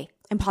like, okay,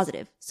 I'm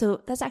positive.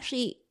 So that's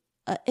actually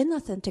an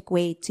inauthentic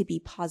way to be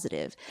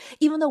positive.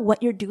 Even though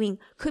what you're doing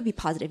could be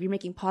positive. You're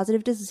making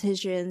positive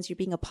decisions. You're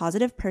being a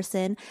positive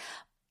person.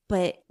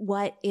 But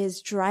what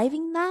is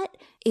driving that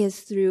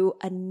is through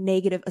a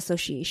negative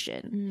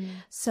association.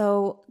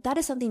 So that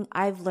is something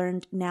I've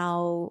learned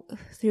now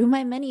through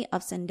my many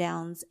ups and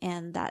downs,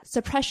 and that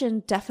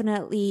suppression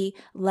definitely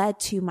led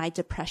to my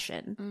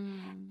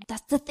depression.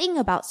 That's the thing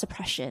about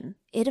suppression.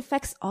 It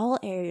affects all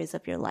areas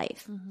of your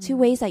life to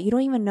ways that you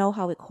don't even know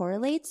how it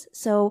correlates.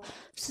 So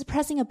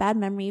suppressing a bad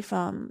memory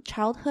from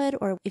childhood,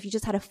 or if you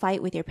just had a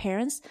fight with your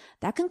parents,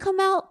 that can come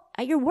out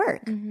at your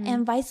work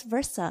and vice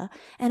versa.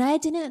 And I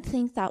didn't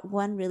think that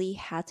one really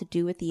had to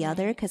do with the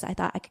other because I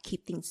thought I could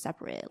keep things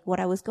separate. What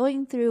I was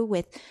going through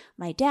with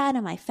my dad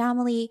and my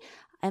family,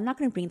 I'm not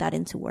going to bring that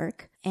into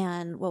work.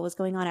 And what was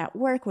going on at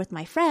work with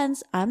my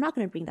friends, I'm not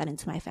going to bring that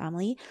into my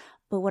family.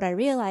 But what I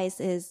realized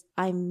is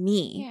I'm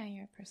me. Yeah,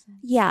 you're a person.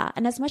 Yeah.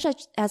 And as much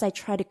as I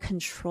try to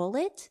control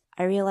it,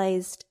 I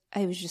realized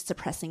I was just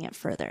suppressing it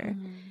further.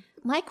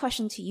 My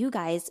question to you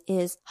guys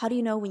is, how do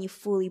you know when you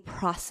fully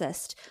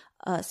processed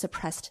a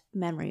suppressed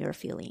memory or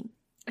feeling?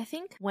 I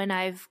think when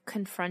I've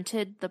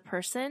confronted the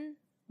person,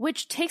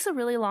 which takes a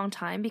really long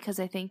time because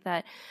I think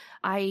that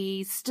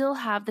I still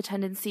have the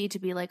tendency to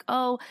be like,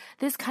 oh,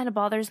 this kind of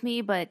bothers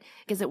me, but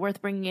is it worth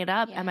bringing it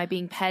up? Am I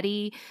being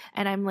petty?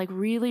 And I'm like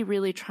really,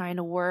 really trying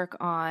to work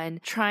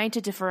on trying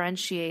to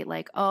differentiate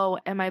like, oh,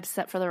 am I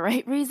upset for the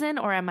right reason?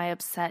 Or am I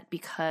upset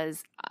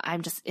because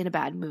I'm just in a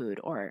bad mood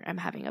or I'm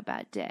having a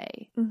bad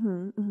day?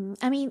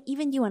 I mean,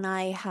 even you and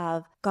I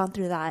have gone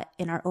through that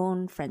in our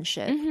own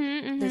friendship.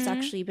 There's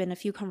actually been a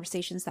few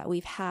conversations that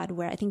we've had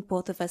where I think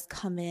both of us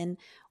come in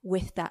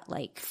with that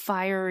like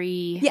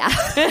fiery. Yeah.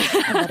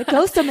 I let it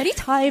go so many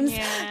times,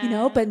 you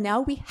know, but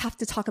now we have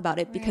to talk about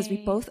it because we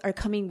both are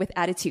coming with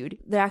attitude.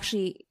 There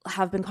actually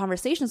have been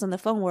conversations on the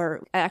phone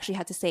where I actually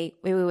had to say,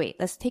 wait,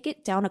 let's take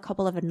it down a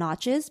couple of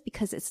notches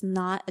because it's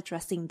not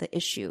addressing the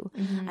issue.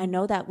 I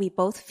know that we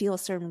both feel a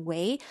certain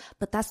way,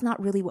 but that's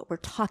not really what we're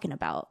talking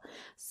about.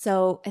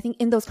 So I think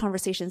in those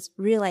conversations,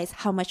 realize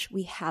how much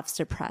we have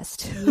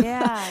suppressed.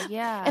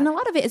 Yeah. And a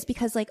lot of it is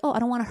because like, oh, I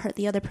don't want to hurt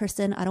the other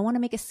person. I don't want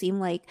to make it seem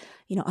like,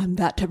 you know, I'm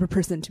that type of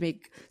person to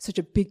make such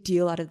a big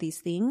deal out of these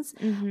things.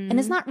 And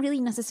it's not really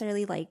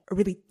necessarily like a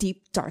really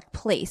deep, dark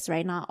place,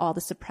 right? Not all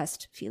the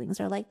suppressed feelings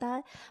are like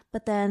that.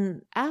 But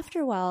then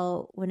after a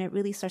while, when it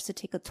really starts to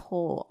take a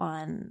toll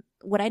on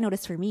what I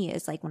notice for me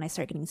is like when I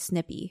start getting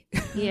snippy.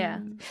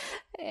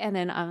 And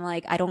then I'm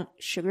like, I don't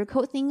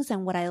sugarcoat things.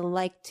 And what I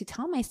like to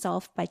tell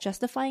myself by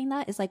justifying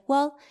that is like,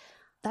 well,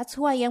 that's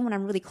who I am when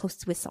I'm really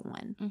close with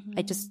someone.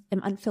 I just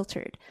am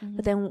unfiltered.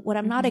 But then what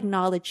I'm not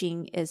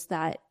acknowledging is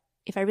that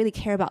if I really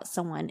care about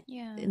someone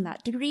in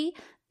that degree,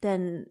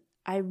 then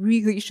I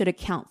really should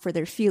account for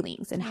their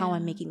feelings and how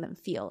I'm making them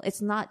feel.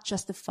 It's not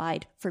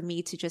justified for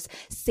me to just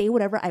say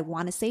whatever I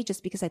want to say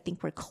just because I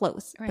think we're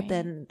close. But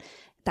then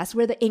that's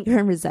where the anger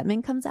and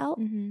resentment comes out.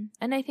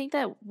 And I think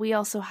that we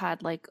also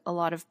had like a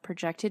lot of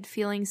projected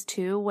feelings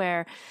too,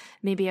 where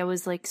maybe I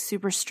was like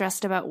super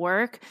stressed about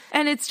work.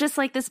 And it's just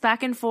like this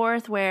back and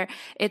forth where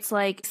it's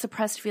like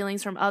suppressed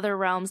feelings from other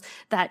realms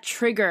that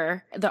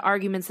trigger the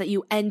arguments that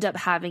you end up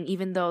having,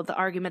 even though the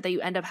argument that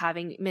you end up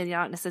having may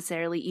not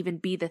necessarily even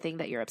be the thing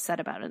that you're upset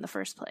about in the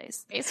first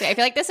place. So I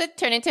feel like this would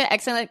turn into an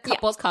excellent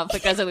couples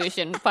conflict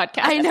resolution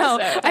podcast.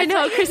 I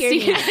know,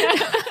 Christine.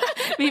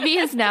 Mimi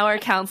is now our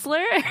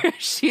counselor.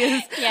 She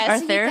is our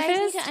therapist. You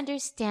guys need to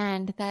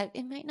understand that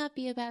it might not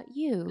be about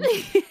you.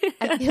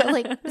 I feel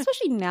like,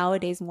 especially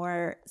nowadays,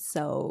 more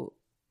so,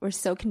 we're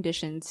so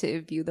conditioned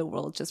to view the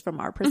world just from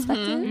our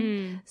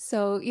perspective.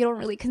 So you don't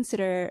really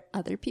consider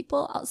other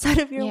people outside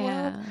of your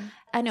world.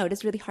 I know it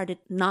is really hard to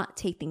not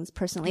take things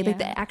personally. Like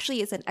that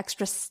actually is an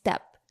extra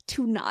step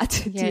to not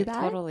do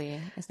that. Totally.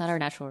 It's not our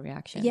natural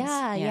reaction.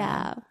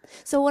 Yeah.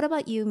 So what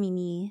about you,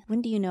 Mimi?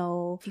 When do you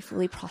know if you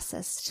fully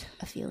processed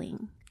a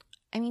feeling?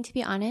 I mean, to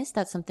be honest,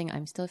 that's something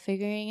I'm still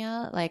figuring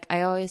out. Like,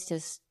 I always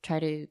just try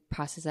to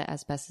process it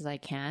as best as I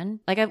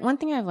can. Like, one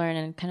thing I've learned,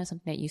 and kind of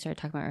something that you started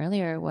talking about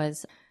earlier,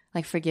 was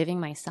like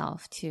forgiving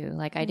myself too.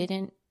 Like, I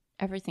didn't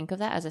ever think of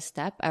that as a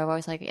step. I was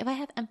always like, if I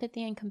have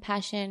empathy and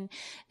compassion,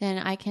 then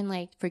I can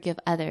like forgive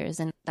others.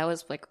 And that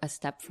was like a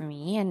step for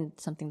me and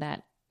something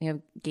that, you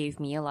know, gave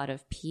me a lot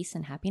of peace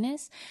and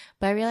happiness.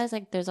 But I realized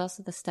like there's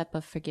also the step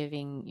of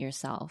forgiving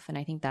yourself. And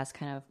I think that's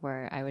kind of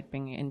where I would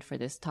bring it in for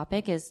this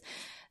topic, is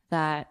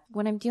that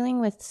when I'm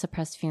dealing with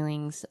suppressed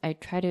feelings, I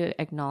try to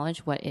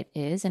acknowledge what it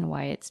is and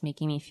why it's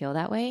making me feel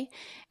that way.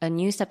 A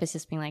new step is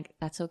just being like,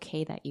 that's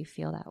okay that you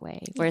feel that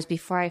way. Whereas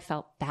before I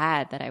felt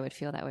bad that I would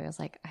feel that way. I was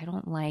like, I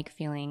don't like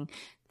feeling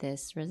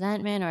this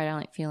resentment, or I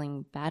don't like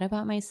feeling bad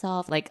about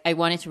myself. Like, I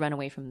wanted to run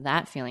away from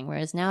that feeling.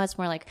 Whereas now it's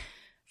more like,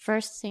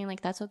 first saying like,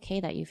 that's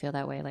okay that you feel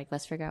that way. Like,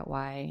 let's figure out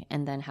why.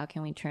 And then how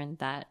can we turn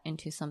that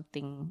into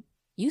something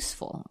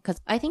useful,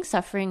 because I think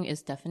suffering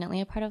is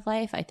definitely a part of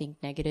life. I think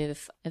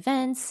negative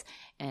events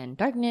and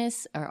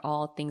darkness are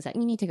all things that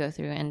you need to go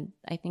through. And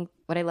I think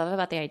what I love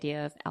about the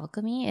idea of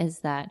alchemy is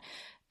that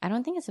I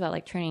don't think it's about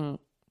like turning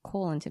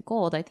coal into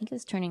gold. I think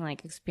it's turning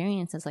like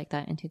experiences like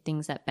that into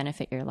things that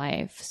benefit your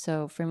life.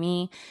 So for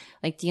me,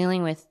 like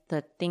dealing with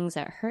the things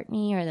that hurt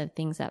me or the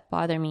things that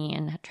bother me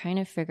and trying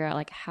to figure out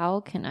like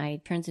how can I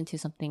turn into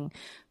something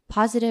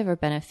positive or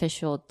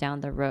beneficial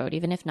down the road,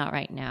 even if not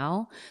right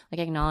now, like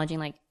acknowledging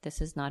like this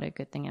is not a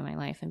good thing in my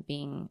life and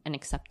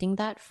accepting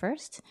that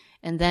first,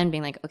 and then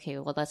being like, okay,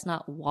 well, let's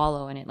not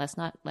wallow in it. Let's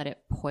not let it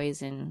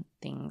poison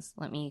things.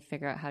 Let me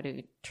figure out how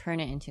to turn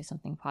it into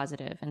something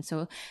positive. And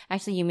so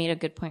actually you made a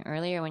good point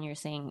earlier when you were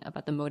saying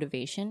about the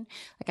motivation.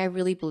 Like I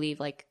really believe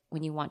like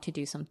when you want to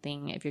do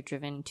something, if you're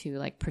driven to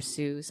like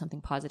pursue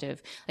something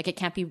positive, like it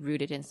can't be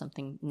rooted in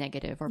something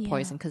negative or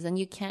poison, because then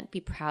you can't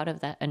be proud of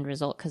that end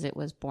result because it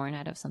was born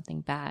out of something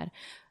bad.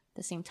 At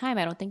the same time,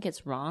 I don't think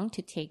it's wrong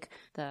to take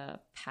the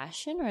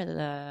passion or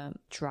the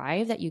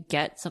drive that you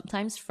get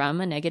sometimes from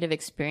a negative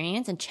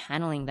experience and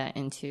channeling that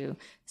into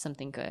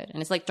something good.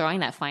 And it's like drawing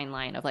that fine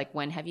line of like,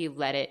 when have you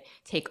let it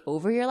take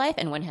over your life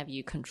and when have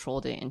you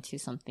controlled it into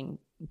something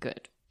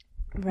good?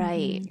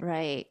 Right,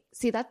 right.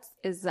 See, that's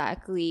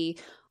exactly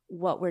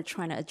what we're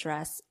trying to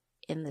address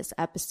in this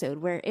episode,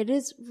 where it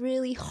is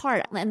really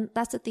hard. And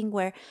that's the thing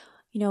where,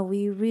 you know,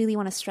 we really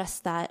want to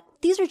stress that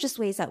these are just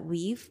ways that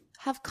we've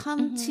have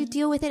come to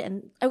deal with it,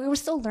 and we're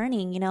still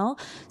learning, you know.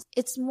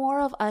 It's more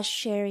of us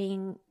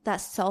sharing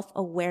that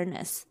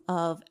self-awareness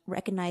of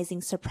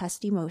recognizing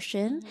suppressed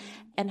emotion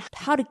and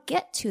how to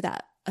get to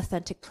that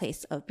authentic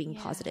place of being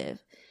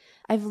positive.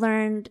 I've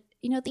learned,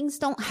 you know, things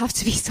don't have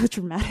to be so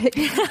dramatic.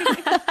 We're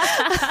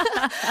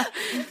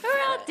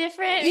all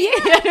different.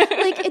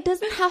 Like it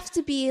doesn't have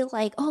to be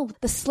like, oh,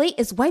 the slate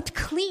is wiped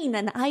clean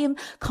and I am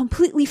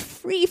completely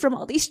free from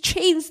all these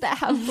chains that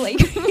have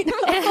like, you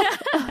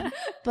know.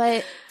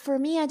 But for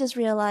me, I just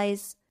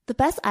realized the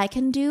best I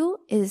can do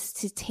is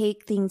to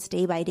take things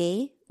day by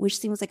day, which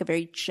seems like a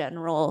very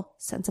general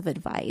sense of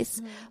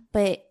advice.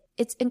 But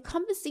it's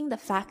encompassing the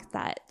fact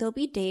that there'll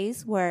be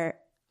days where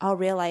I'll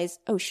realize,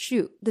 oh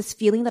shoot, this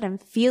feeling that I'm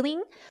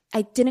feeling,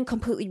 I didn't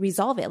completely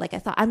resolve it. Like I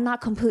thought, I'm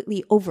not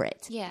completely over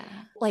it. Yeah.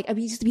 Like I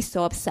used to be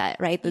so upset,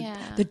 right?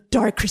 The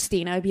dark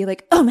Christina, I'd be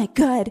like, oh my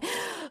God,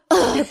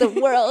 the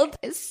world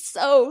is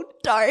so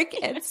dark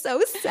and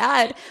so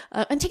sad.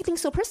 And take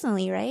things so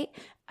personally, right?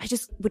 I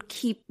just would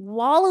keep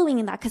wallowing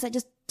in that because I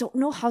just don't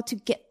know how to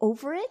get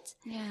over it.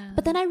 Yeah.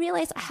 But then I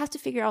realized I have to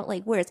figure out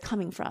like where it's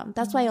coming from.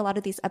 That's why a lot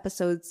of these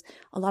episodes,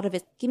 a lot of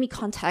it give me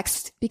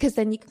context, because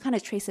then you can kind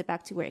of trace it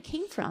back to where it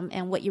came from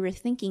and what you were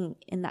thinking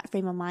in that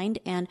frame of mind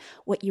and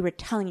what you were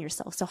telling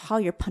yourself. So how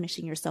you're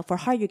punishing yourself or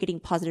how you're getting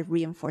positive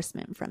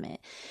reinforcement from it.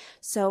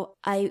 So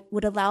I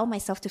would allow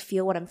myself to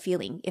feel what I'm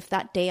feeling. If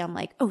that day I'm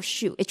like, oh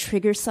shoot, it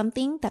triggers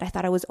something that I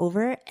thought I was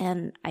over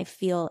and I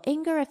feel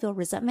anger, I feel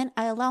resentment,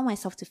 I allow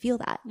myself to feel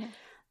that. Yeah.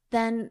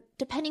 Then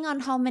depending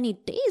on how many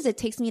days it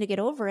takes me to get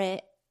over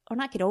it, or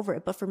not get over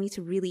it, but for me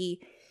to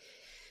really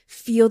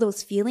feel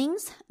those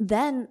feelings,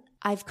 then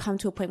I've come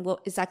to a point,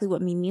 well, exactly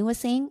what Mimi was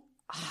saying.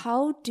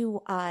 How do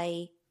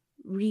I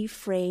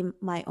reframe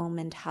my own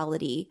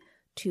mentality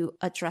to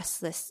address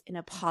this in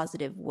a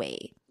positive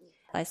way?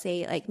 I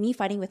say like me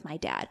fighting with my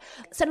dad.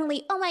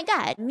 Suddenly, oh my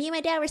God, me and my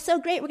dad were so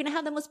great. We're going to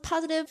have the most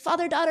positive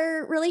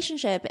father-daughter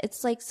relationship.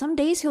 It's like some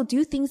days he'll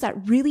do things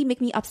that really make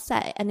me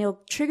upset and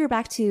it'll trigger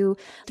back to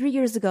 3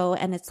 years ago.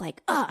 And it's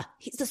like,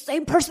 he's the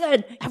same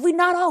person. Have we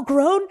not all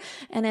grown?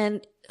 And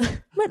then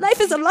my life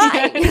is a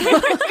lie.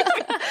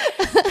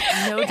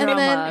 No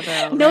drama,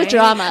 though. No right?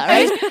 drama,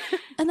 right?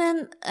 And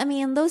then, I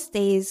mean, those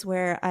days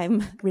where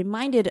I'm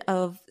reminded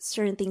of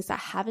certain things that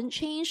haven't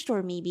changed,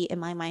 or maybe in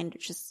my mind,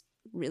 just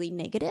really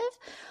negative,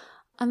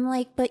 I'm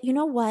like, but you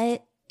know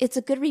what? It's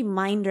a good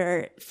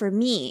reminder for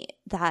me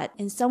that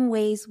in some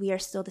ways we are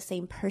still the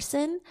same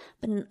person,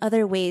 but in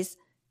other ways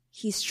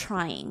he's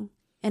trying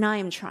and I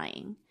am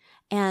trying.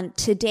 And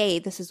today,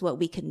 this is what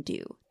we can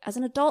do. As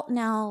an adult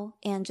now,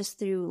 and just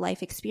through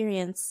life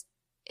experience,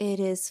 it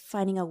is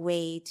finding a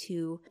way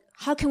to,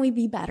 how can we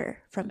be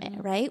better from it,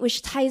 right?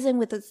 Which ties in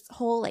with this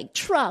whole like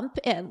Trump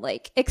and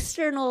like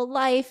external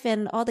life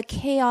and all the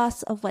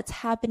chaos of what's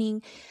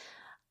happening.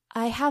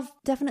 I have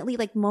definitely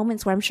like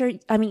moments where I'm sure,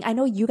 I mean, I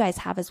know you guys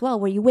have as well,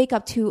 where you wake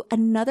up to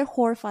another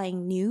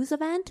horrifying news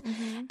event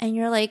and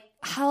you're like,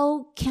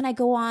 how can I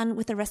go on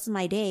with the rest of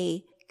my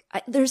day?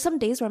 There's some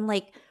days where I'm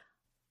like,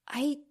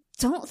 I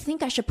don't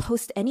think I should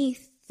post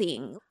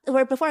anything.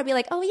 Where before I'd be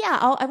like, oh yeah,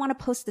 I want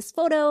to post this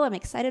photo. I'm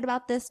excited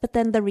about this. But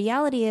then the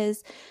reality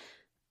is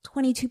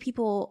 22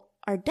 people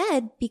are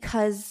dead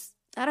because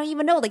I don't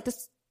even know, like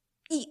this,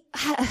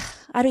 I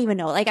don't even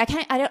know. Like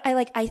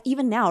I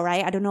even now,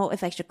 right? I don't know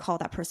if I should call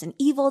that person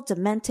evil,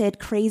 demented,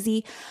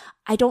 crazy.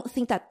 I don't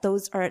think that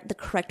those are the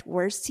correct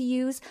words to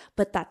use,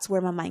 but that's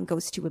where my mind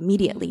goes to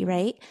immediately,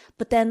 right?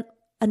 But then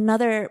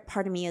another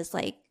part of me is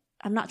like,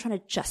 I'm not trying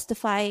to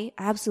justify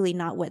absolutely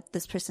not what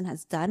this person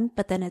has done,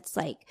 but then it's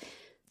like,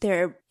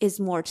 there is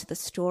more to the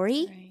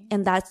story. Right.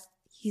 And that's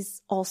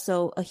he's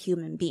also a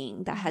human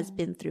being that has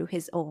been through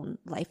his own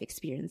life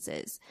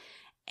experiences.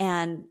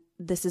 And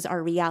this is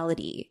our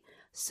reality.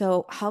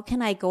 So how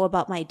can I go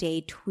about my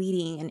day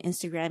tweeting and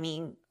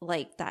Instagramming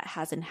like that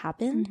hasn't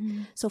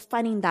happened? So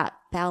finding that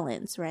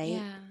balance, right?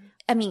 Yeah.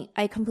 I mean,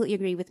 I completely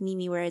agree with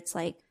Mimi where it's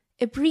like,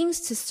 it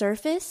brings to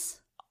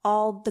surface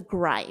all the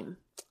grime,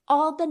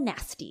 all the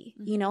nasty,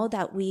 you know,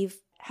 that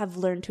have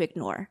learned to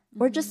ignore.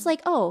 We're just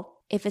like, oh,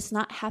 if it's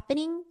not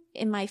happening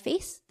in my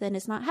face, then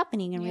it's not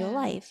happening in real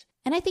life.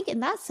 And I think in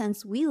that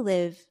sense, we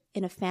live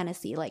in a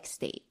fantasy-like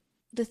state.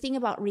 The thing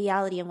about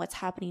reality and what's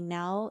happening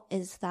now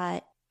is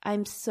that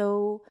I'm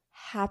so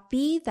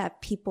happy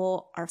that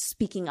people are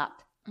speaking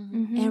up.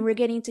 And we're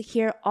getting to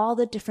hear all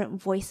the different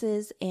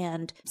voices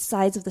and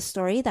sides of the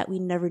story that we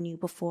never knew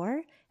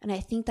before. And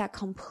I think that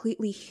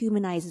completely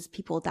humanizes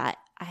people that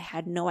I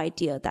had no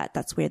idea that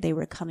that's where they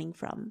were coming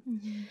from.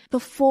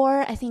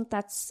 Before, I think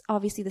that's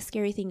obviously the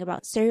scary thing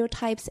about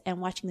stereotypes and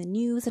watching the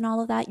news and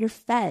all of that. You're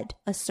fed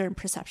a certain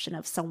perception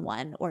of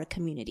someone or a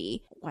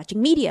community,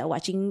 watching media,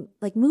 watching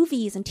like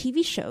movies and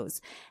TV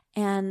shows.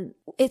 And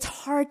it's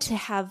hard to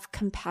have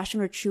compassion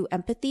or true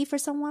empathy for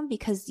someone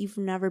because you've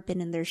never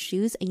been in their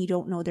shoes and you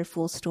don't know their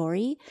full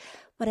story.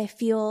 But I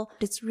feel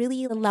it's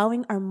really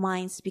allowing our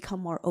minds to become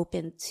more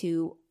open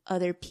to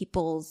other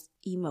people's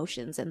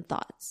emotions and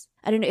thoughts.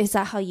 I don't know, is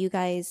that how you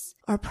guys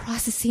are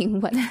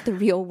processing what the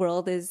real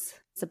world is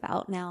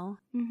about now?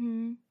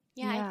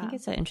 Yeah, I think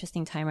it's an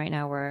interesting time right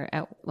now where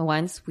at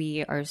once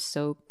we are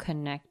so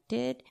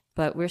connected,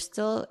 but we're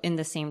still in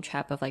the same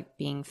trap of like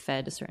being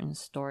fed certain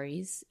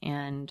stories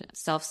and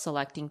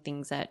self-selecting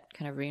things that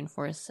kind of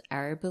reinforce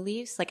our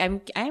beliefs. Like I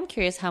am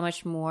curious how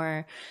much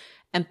more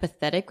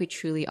empathetic we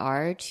truly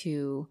are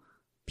to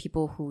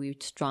people who we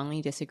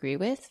strongly disagree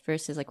with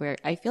versus like where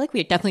I feel like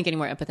we're definitely getting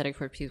more empathetic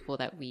for people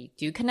that we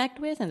do connect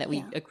with and that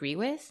we agree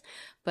with.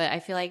 But I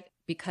feel like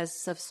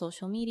because of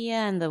social media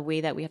and the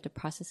way that we have to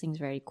process things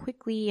very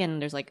quickly,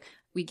 and there's like,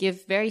 we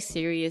give very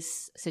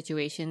serious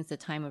situations the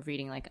time of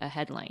reading like a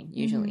headline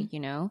usually, you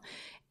know?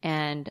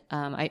 And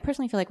I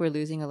personally feel like we're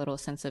losing a little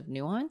sense of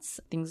nuance.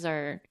 Things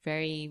are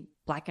very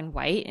black and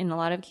white in a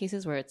lot of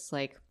cases where it's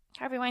like,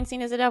 Harvey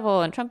Weinstein is the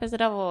devil and Trump is the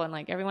devil and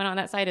like everyone on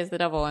that side is the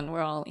devil and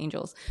we're all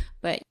angels.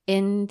 But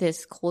in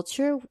this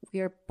culture, we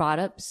are brought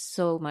up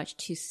so much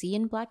to see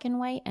in black and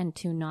white and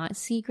to not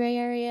see gray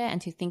area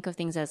and to think of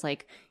things as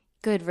like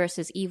good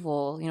versus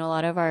evil. You know, a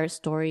lot of our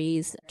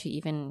stories to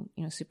even,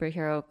 you know,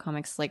 superhero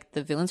comics, like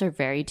the villains are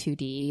very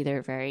 2D.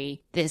 They're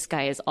very, this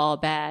guy is all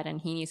bad and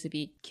he needs to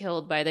be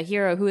killed by the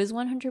hero who is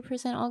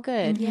 100% all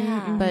good.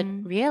 But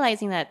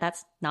realizing that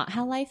that's not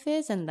how life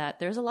is and that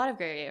there's a lot of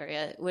gray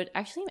area would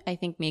actually, I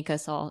think, make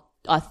us all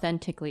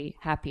authentically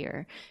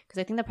happier.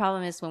 Because I think the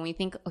problem is when we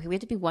think, okay, we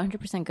have to be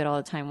 100% good all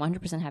the time,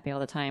 100% happy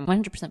all the time,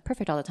 100%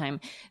 perfect all the time,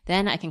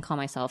 then I can call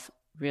myself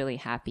really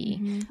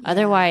happy.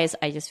 Otherwise,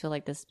 I just feel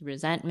like this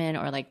resentment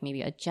or like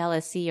maybe a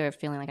jealousy or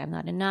feeling like I'm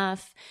not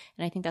enough.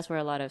 And I think that's where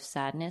a lot of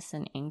sadness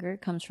and anger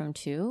comes from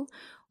too.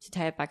 To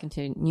tie it back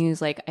into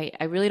news, like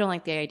I really don't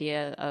like the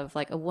idea of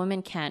like a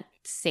woman can't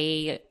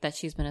say that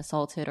she's been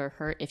assaulted or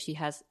hurt if she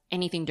has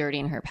anything dirty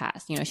in her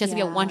past. You know, she has to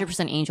be a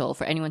 100% angel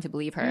for anyone to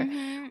believe her.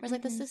 Whereas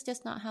like this is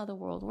just not how the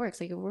world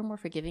works. Like if we're more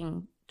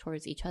forgiving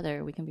towards each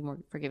other, we can be more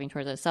forgiving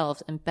towards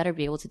ourselves and better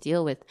be able to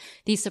deal with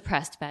these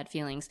suppressed bad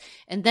feelings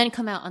and then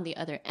come out on the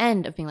other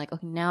end of being like,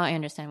 okay, now I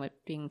understand what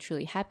being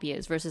truly happy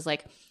is versus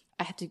like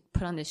I have to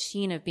put on this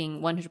sheen of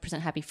being 100%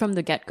 happy from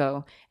the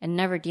get-go and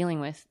never dealing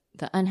with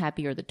the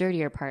unhappy or the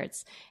dirtier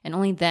parts. And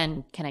only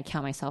then can I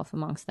count myself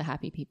amongst the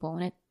happy people.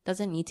 And it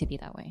doesn't need to be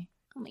that way.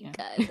 Oh my God.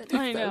 That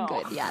is so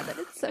good. Yeah, that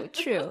is so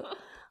true.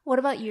 What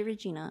about you,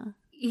 Regina?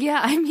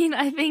 Yeah, I mean,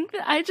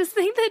 I just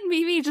think that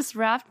Mimi just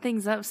wrapped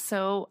things up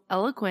so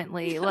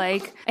eloquently.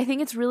 Like, I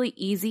think it's really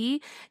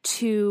easy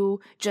to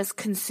just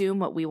consume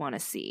what we want to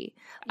see.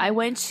 I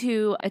went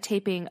to a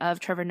taping of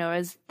Trevor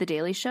Noah's The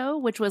Daily Show,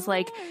 which was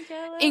like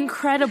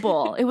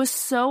incredible. It was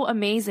so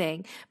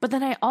amazing. But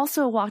then I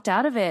also walked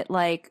out of it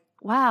like,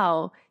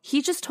 wow,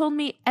 he just told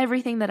me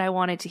everything that I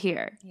wanted to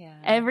hear. Yeah.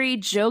 Every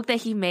joke that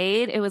he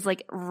made, it was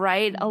like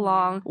right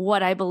along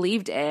what I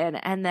believed in.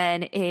 And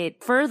then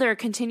it further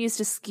continues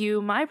to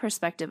skew my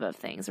perspective of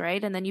things,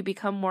 right? And then you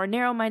become more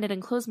narrow-minded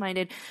and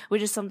closed-minded,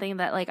 which is something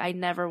that like I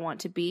never want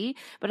to be.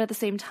 But at the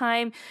same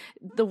time,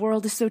 the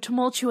world is so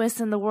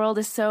tumultuous and the world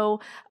is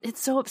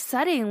it's so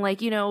upsetting.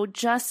 Like, you know,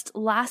 just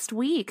last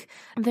week,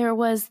 there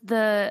was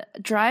the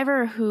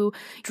driver who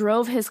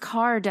drove his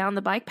car down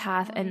the bike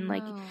path and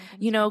like,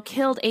 you know,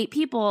 killed 8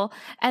 people.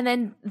 And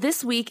then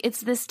this week,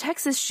 it's this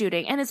Texas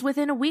shooting and it's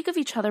within a week of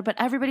each other, but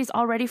everybody's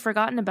already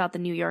forgotten about the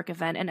New York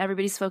event and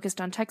everybody's focused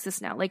on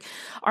Texas now. Like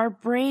our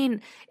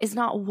brain is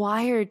not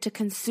wired to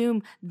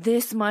consume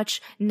this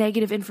much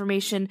negative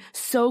information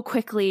so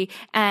quickly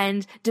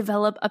and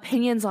develop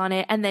opinions on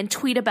it and then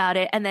tweet about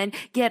it and then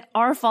get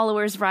our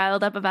followers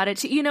riled up about it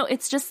too. You know,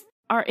 it's just,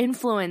 our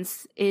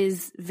influence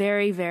is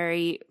very,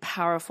 very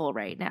powerful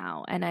right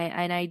now. And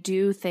I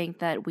do think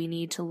that we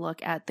need to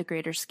look at the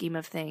greater scheme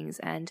of things.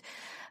 And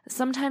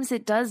sometimes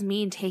it does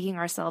mean taking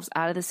ourselves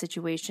out of the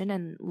situation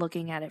and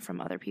looking at it from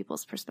other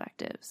people's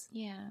perspectives.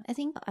 Yeah. I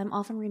think I'm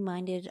often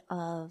reminded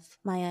of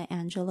Maya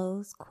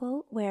Angelou's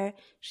quote where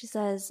she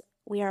says,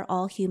 "We are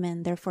all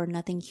human, therefore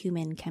nothing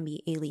human can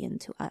be alien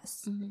to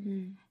us."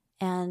 Mm-hmm.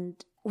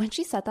 And when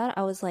she said that,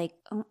 I was like,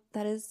 oh,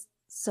 that is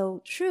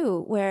so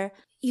true, where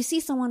you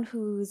see someone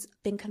who's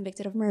been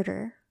convicted of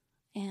murder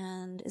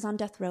and is on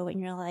death row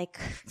and you're like,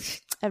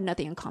 I have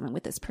nothing in common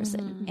with this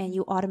person. Mm-hmm. And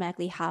you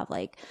automatically have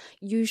like,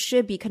 you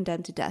should be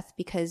condemned to death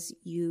because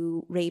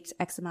you raped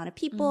X amount of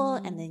people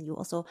and then you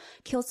also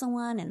killed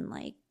someone and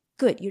like,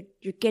 good,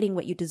 you're getting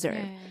what you deserve.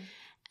 Yeah.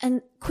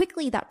 And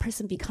quickly that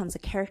person becomes a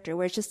character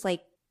where it's just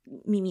like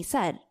Mimi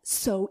said,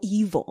 so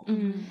evil.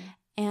 Mm-hmm.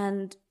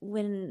 And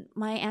when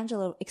Maya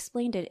Angelou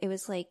explained it, it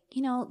was like,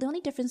 you know, the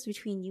only difference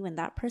between you and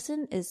that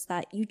person is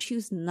that you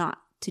choose not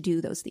to do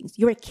those things.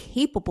 You're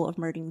capable of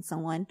murdering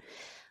someone.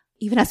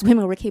 Even as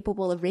women, we're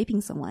capable of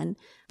raping someone,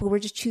 but we're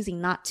just choosing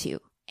not to.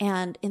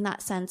 And in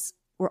that sense,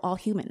 we're all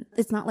human.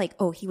 It's not like,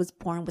 oh, he was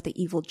born with an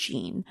evil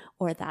gene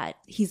or that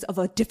he's of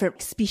a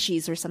different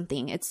species or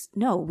something. It's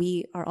no,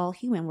 we are all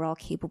human. We're all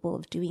capable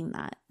of doing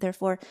that.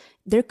 Therefore,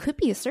 there could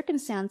be a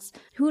circumstance,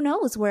 who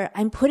knows, where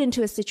I'm put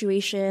into a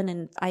situation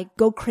and I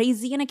go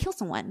crazy and I kill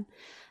someone.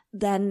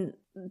 Then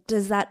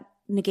does that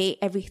negate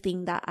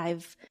everything that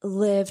I've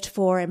lived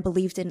for and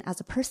believed in as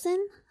a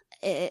person?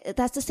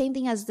 That's the same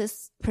thing as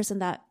this person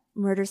that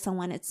murders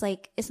someone. It's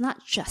like, it's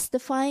not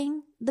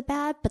justifying the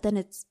bad, but then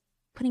it's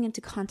putting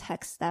into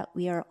context that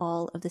we are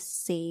all of the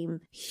same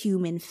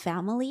human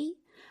family.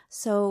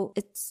 So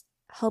it's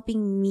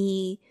helping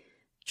me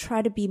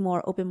try to be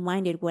more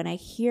open-minded when I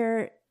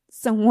hear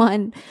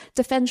someone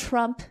defend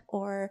Trump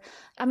or,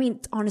 I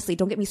mean, honestly,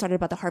 don't get me started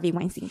about the Harvey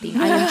Weinstein thing.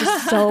 I am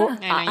just so,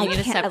 I know, you need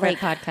a separate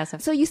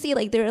podcast. So you see,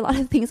 like, there are a lot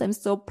of things I'm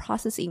still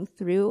processing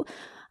through,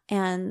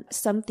 and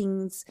some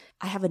things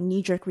I have a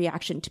knee-jerk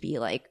reaction to be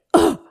like,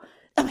 oh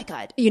my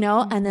God, you know?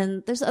 Mm-hmm. And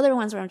then there's other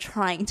ones where I'm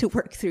trying to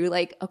work through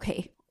like,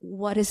 okay,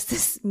 what does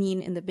this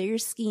mean in the bigger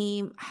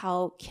scheme?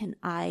 How can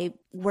I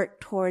work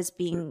towards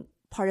being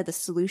part of the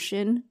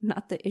solution,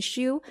 not the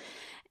issue?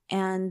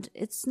 And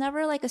it's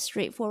never like a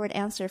straightforward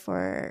answer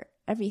for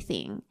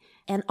everything.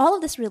 And all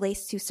of this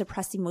relates to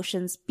suppressed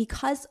emotions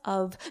because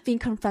of being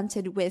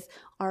confronted with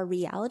our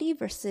reality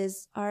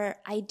versus our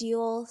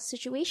ideal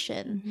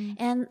situation. Mm-hmm.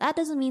 And that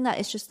doesn't mean that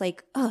it's just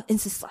like, in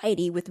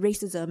society with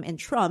racism and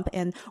Trump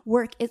and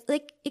work, it's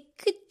like, it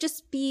could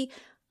just be,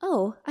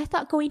 oh, I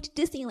thought going to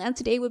Disneyland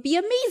today would be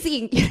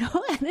amazing, you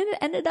know, and then it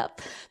ended up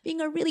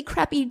being a really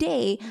crappy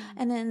day.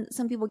 And then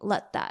some people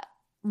let that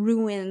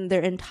ruin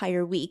their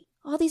entire week.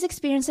 All these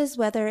experiences,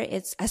 whether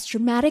it's as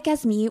dramatic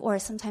as me or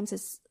sometimes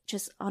it's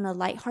just on a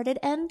lighthearted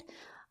end,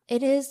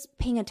 it is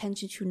paying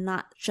attention to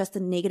not just the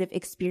negative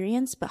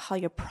experience, but how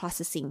you're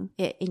processing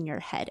it in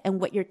your head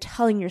and what you're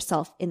telling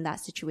yourself in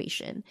that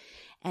situation.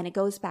 And it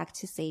goes back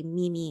to, say,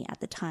 Mimi at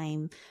the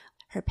time,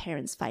 her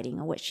parents fighting,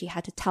 and what she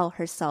had to tell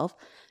herself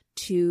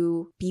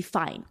to be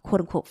fine,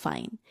 quote unquote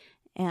fine.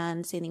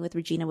 And same thing with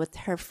Regina with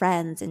her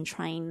friends and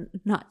trying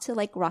not to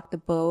like rock the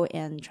boat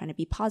and trying to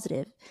be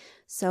positive.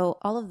 So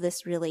all of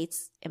this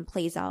relates and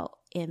plays out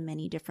in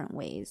many different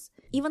ways.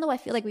 Even though I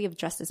feel like we have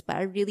addressed this, but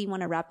I really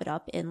want to wrap it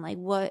up in like,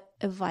 what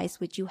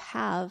advice would you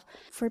have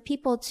for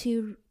people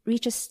to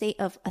reach a state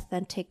of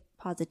authentic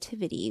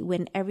positivity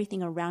when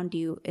everything around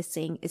you is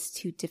saying it's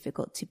too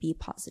difficult to be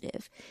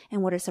positive?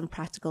 And what are some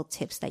practical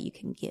tips that you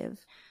can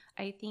give?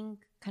 I think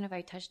kind of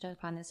I touched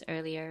upon this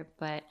earlier,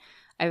 but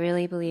I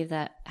really believe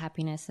that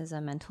happiness is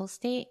a mental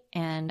state.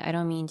 And I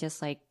don't mean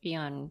just like be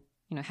on,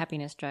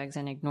 happiness drugs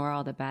and ignore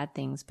all the bad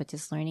things, but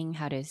just learning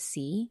how to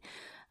see.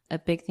 A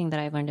big thing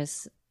that I've learned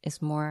is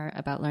more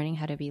about learning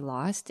how to be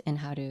lost and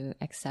how to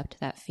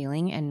accept that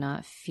feeling and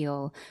not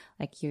feel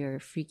like you're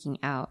freaking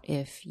out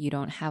if you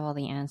don't have all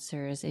the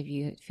answers, if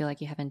you feel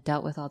like you haven't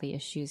dealt with all the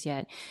issues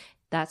yet.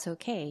 That's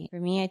okay. For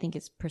me, I think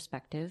it's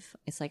perspective.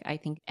 It's like, I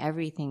think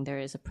everything there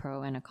is a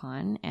pro and a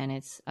con, and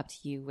it's up to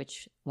you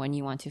which one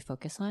you want to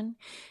focus on.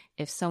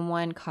 If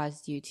someone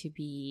caused you to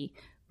be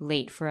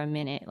late for a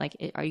minute, like,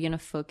 are you going to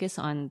focus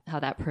on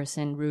how that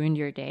person ruined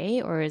your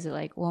day? Or is it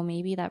like, well,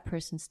 maybe that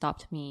person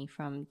stopped me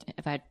from,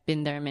 if I'd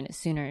been there a minute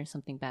sooner,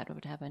 something bad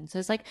would happen. So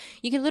it's like,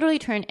 you can literally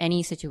turn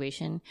any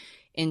situation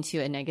into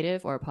a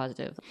negative or a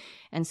positive.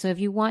 And so if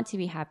you want to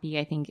be happy,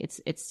 I think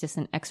it's just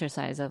an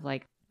exercise of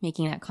like,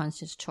 making that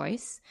conscious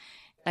choice.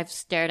 I've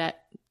stared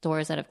at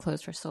doors that have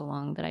closed for so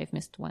long that I've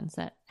missed ones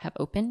that have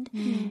opened.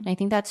 Mm. And I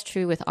think that's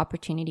true with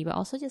opportunity, but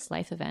also just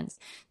life events.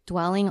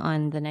 Dwelling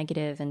on the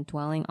negative and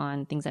dwelling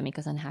on things that make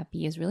us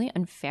unhappy is really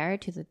unfair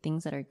to the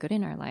things that are good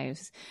in our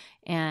lives.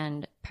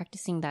 And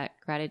practicing that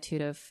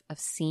gratitude of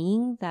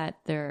seeing that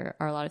there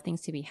are a lot of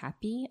things to be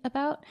happy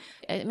about.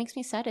 It makes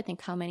me sad to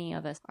think how many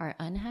of us are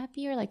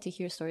unhappy or like to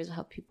hear stories of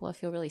how people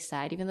feel really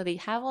sad, even though they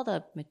have all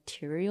the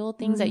material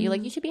things that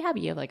you should be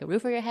happy. You have like a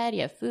roof over your head,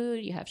 you have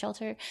food, you have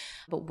shelter.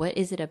 But what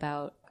is it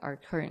about our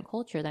current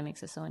culture that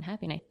makes us so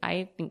unhappy. And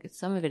I think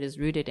some of it is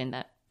rooted in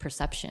that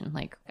perception,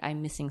 like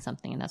I'm missing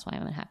something and that's why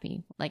I'm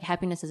unhappy. Like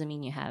happiness doesn't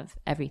mean you have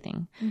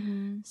everything.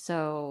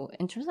 So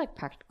in terms of like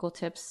practical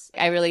tips,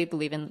 I really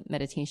believe in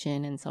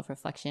meditation and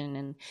self-reflection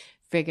and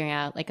figuring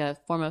out like a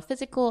form of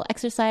physical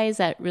exercise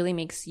that really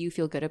makes you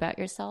feel good about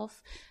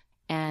yourself,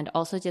 and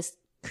also just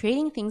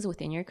creating things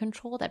within your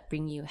control that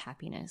bring you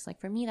happiness.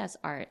 Like for me, that's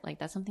art. Like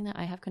that's something that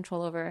I have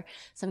control over,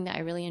 something that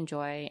I really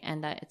enjoy,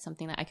 and that it's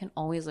something that I can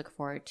always look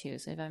forward to.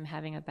 So if I'm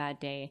having a bad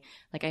day,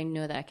 like I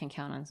know that I can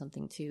count on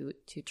something to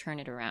turn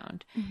it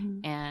around.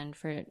 And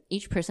for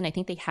each person, I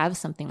think they have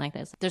something like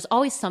this. There's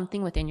always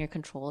something within your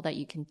control that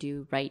you can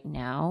do right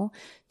now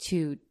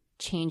to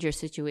change your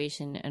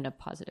situation in a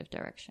positive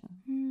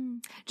direction.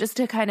 Just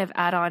to kind of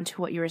add on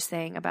to what you were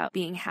saying about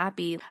being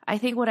happy, I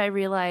think what I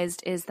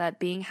realized is that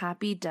being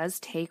happy does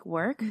take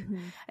work.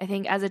 I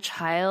think as a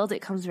child,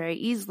 it comes very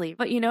easily.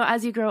 But,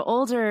 as you grow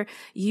older,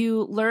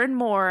 you learn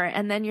more,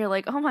 and then you're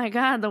like, oh my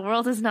God, the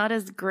world is not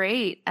as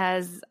great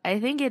as I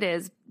think it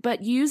is.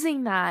 But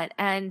using that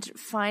and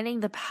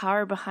finding the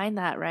power behind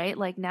that, right?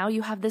 Like now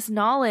you have this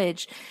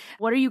knowledge.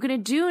 What are you going to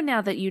do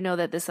now that you know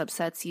that this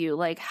upsets you?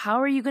 Like,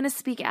 how are you going to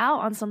speak out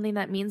on something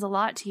that means a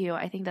lot to you?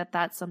 I think that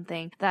that's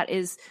something that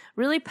is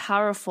really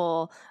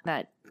powerful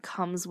that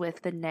comes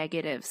with the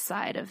negative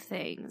side of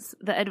things.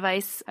 The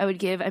advice I would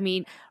give,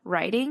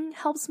 writing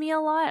helps me a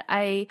lot.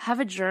 I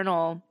have a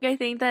journal. I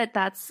think that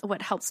that's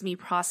what helps me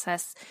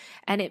process,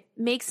 and it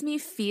makes me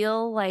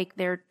feel like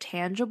they're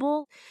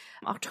tangible.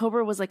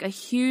 October was like a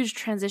huge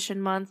transition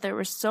month. There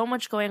was so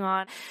much going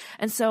on.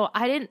 And so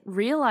I didn't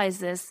realize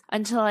this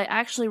until I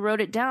actually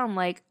wrote it down.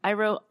 Like I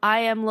wrote,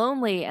 I am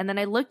lonely. And then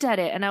I looked at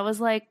it and I was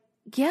like,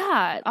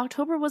 yeah,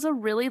 October was a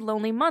really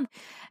lonely month.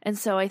 And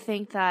so I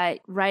think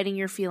that writing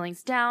your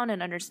feelings down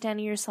and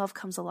understanding yourself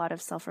comes a lot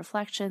of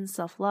self-reflection,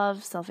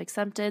 self-love,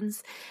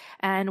 self-acceptance.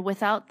 And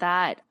without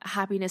that,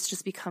 happiness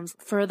just becomes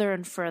further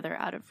and further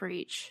out of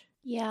reach.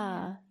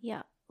 Yeah.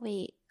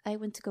 Wait, I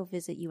went to go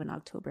visit you in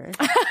October.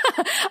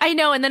 I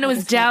know, and then it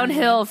was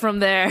downhill from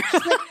there.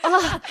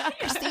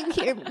 Christine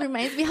here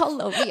reminds me how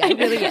lonely I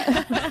really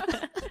am.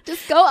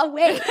 Just go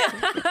away.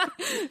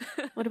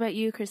 What about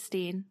you,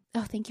 Christine?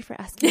 Oh, thank you for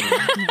asking.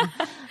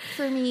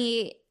 For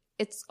me,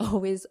 it's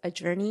always a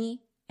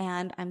journey,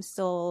 and I'm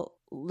still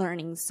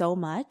learning so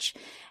much.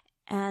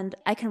 And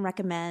I can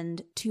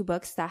recommend 2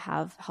 books that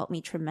have helped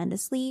me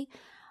tremendously.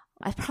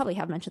 I probably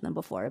have mentioned them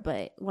before,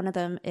 but one of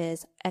them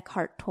is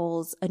Eckhart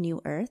Tolle's A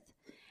New Earth.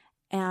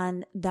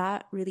 And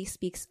that really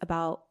speaks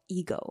about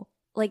ego.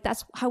 Like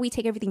that's how we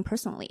take everything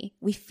personally.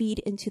 We feed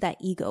into that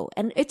ego.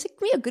 And it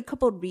took me a good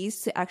couple of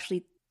reads to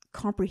actually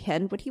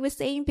comprehend what he was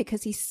saying,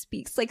 because he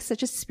speaks like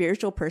such a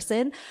spiritual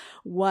person,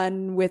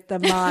 one with the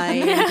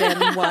mind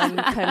and one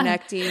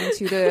connecting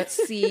to the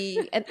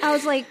sea. And I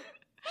was like,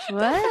 what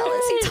the hell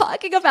is he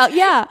talking about?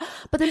 Yeah.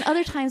 But then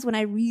other times when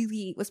I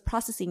really was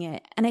processing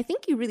it, and I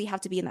think you really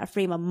have to be in that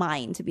frame of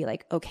mind to be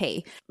like,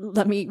 okay,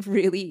 let me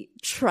really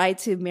try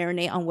to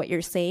marinate on what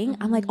you're saying.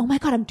 I'm like, oh my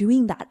God, I'm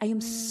doing that. I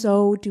am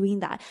so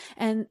doing that.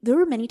 And there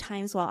were many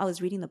times while I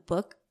was reading the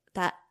book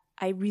that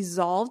I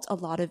resolved a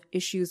lot of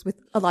issues with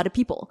a lot of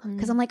people,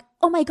 because I'm like,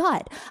 oh my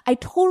God, I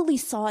totally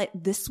saw it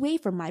this way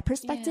from my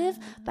perspective.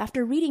 Yeah. But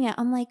after reading it,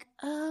 I'm like,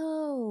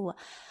 oh,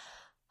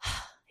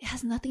 it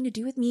has nothing to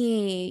do with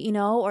me,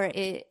 or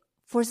it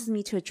forces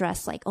me to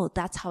address like, oh,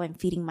 that's how I'm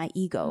feeding my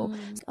ego.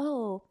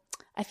 Oh,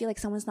 I feel like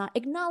someone's not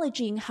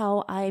acknowledging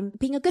how I'm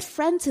being a good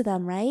friend to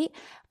them, right?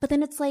 But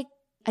then it's like,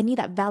 I need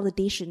that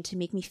validation to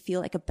make me feel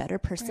like a better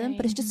person,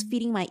 but it's just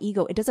feeding my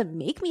ego. It doesn't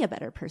make me a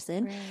better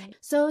person. Right.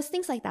 So it's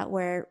things like that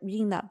where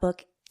reading that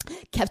book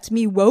kept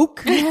me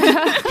woke.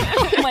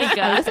 Oh my God.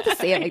 I was going to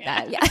say it like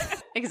that. Yeah.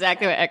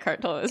 Exactly what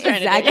Eckhart Tolle was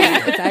trying to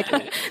do.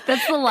 Exactly.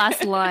 That's the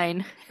last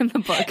line in the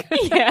book.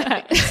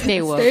 Yeah.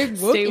 Stay woke.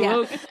 Stay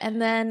woke. Yeah.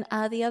 And then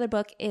the other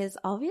book is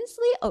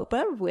obviously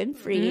Oprah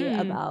Winfrey,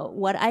 about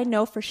what I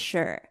know for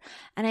sure.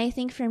 And I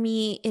think for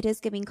me, it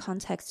is giving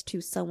context to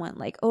someone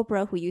like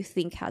Oprah, who you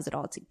think has it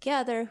all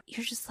together.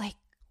 You're just like,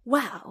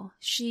 wow,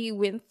 she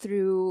went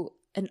through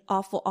an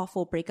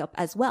awful breakup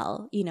as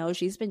well.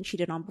 She's been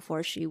cheated on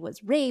before. She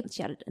was raped.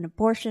 She had an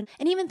abortion,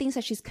 and even things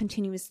that she's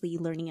continuously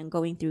learning and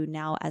going through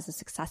now as a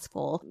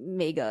successful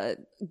mega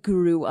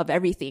guru of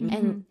everything.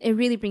 And it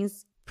really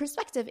brings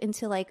perspective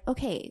into like,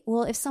 okay,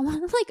 well, if someone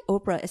like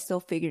Oprah is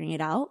still figuring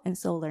it out and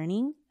still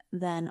learning,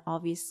 then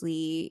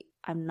obviously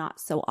I'm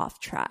not so off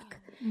track.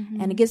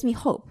 And it gives me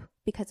hope,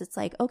 because it's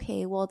like,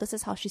 okay, well, this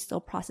is how she's still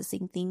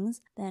processing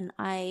things. Then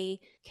I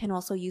can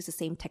also use the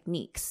same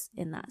techniques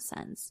in that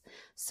sense.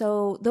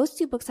 So those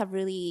 2 books have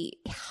really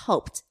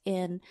helped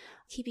in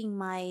keeping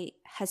my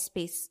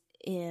headspace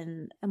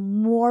in a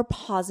more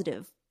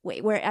positive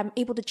way, where I'm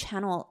able to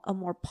channel a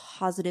more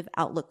positive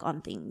outlook on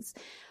things.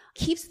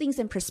 Keeps things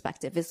in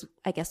perspective is,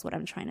 I guess, what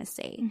I'm trying to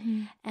say.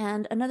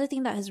 And another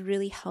thing that has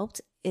really helped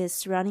is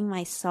surrounding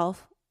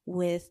myself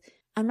with,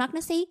 I'm not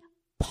going to say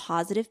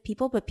positive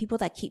people, but people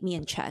that keep me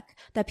in check,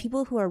 that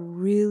people who are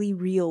really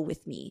real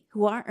with me,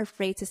 who aren't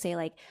afraid to say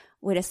like,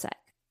 wait a sec,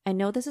 I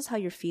know this is how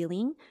you're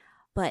feeling,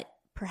 but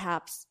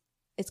perhaps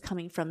it's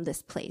coming from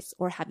this place,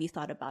 or have you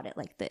thought about it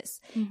like this?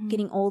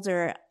 Getting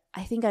older,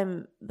 I think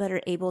I'm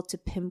better able to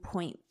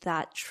pinpoint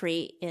that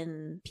trait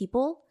in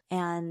people.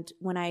 And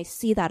when I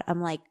see that,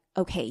 I'm like,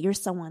 okay, you're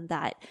someone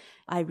that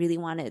I really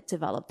want to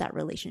develop that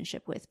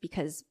relationship with,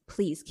 because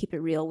please keep it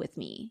real with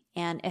me.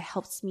 And it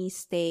helps me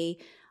stay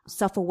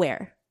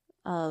self-aware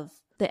of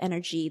the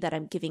energy that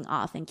I'm giving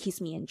off and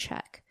keeps me in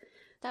check.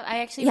 I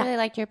actually really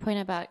liked your point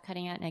about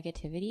cutting out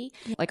negativity.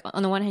 Like,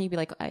 on the one hand, you'd be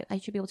like, I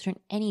should be able to turn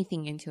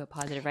anything into a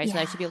positive, right? So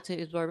I should be able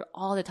to absorb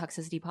all the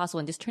toxicity possible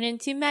and just turn it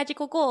into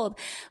magical gold.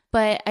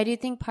 But I do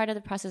think part of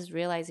the process is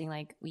realizing,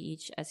 like, we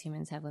each as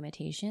humans have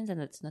limitations, and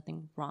there's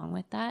nothing wrong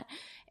with that.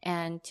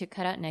 And to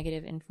cut out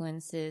negative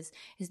influences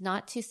is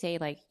not to say,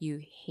 like,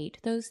 you hate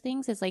those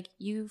things. It's like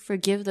you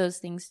forgive those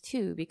things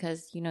too,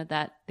 because you know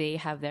that they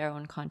have their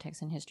own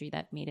context and history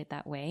that made it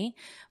that way.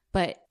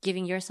 But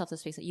giving yourself the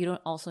space that you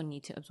don't also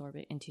need to absorb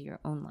it into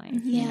your own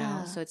life, you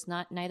know? So it's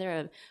neither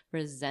a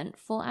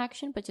resentful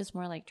action, but just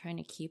more like trying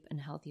to keep a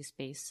healthy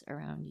space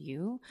around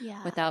you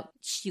without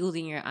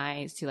shielding your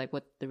eyes to like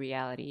what the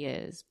reality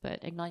is,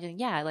 but acknowledging,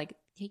 like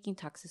taking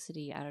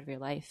toxicity out of your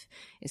life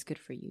is good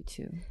for you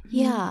too.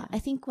 Yeah. I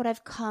think what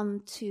I've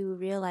come to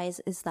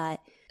realize is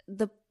that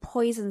the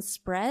poison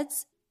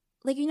spreads.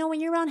 Like, you know, when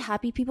you're around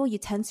happy people, you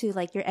tend to,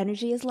 like, your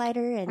energy is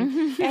lighter and,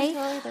 right?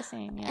 Totally the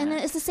same, yeah. And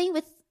it's the same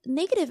with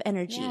negative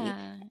energy.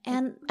 Yeah.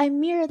 And I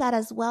mirror that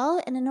as well.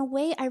 And in a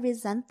way, I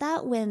resent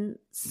that when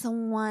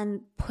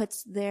someone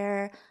puts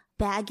their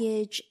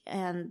baggage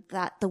and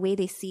that the way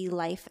they see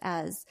life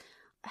as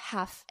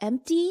half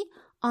empty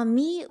on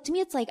me. To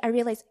me, it's like, I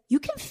realize you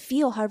can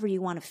feel however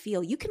you want to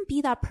feel. You can be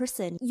that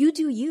person. You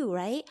do you,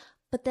 right?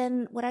 But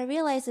then what I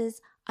realize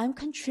is I'm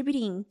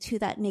contributing to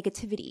that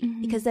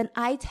negativity because then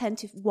I tend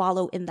to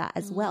wallow in that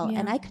as well.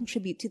 And I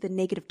contribute to the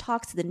negative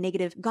talks, to the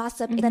negative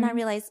gossip. And then I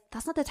realize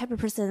that's not the type of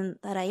person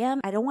that I am.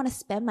 I don't want to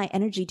spend my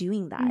energy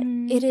doing that.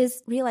 It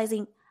is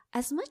realizing,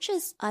 as much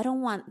as I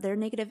don't want their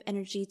negative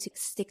energy to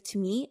stick to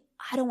me,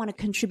 I don't want to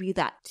contribute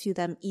that to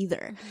them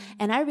either.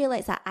 And I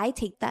realize that I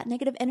take that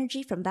negative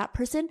energy from that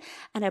person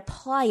and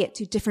apply it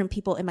to different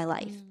people in my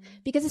life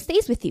because it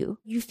stays with you.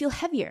 You feel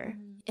heavier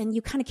and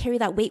you kind of carry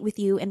that weight with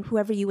you, and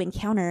whoever you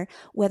encounter,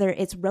 whether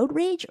it's road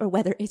rage or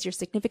whether it's your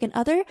significant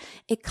other,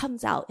 it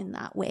comes out in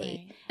that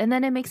way. Right. And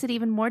then it makes it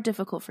even more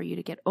difficult for you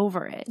to get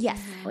over it.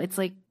 Yes. It's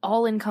like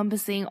all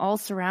encompassing, all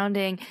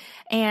surrounding,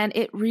 and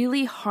it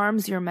really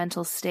harms your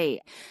mental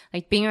state.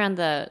 Like being around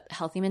the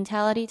healthy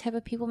mentality type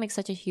of people makes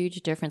such a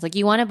huge difference. Like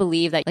you want to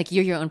believe that like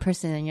you're your own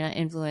person and you're not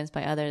influenced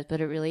by others,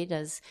 but it really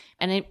does.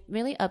 And it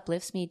really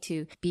uplifts me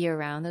to be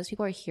around those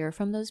people or hear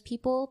from those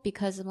people,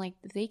 because I'm like,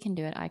 if they can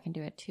do it, I can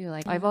do it too.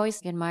 Like I've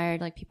always admired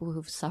like people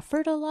who've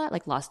suffered a lot,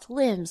 like lost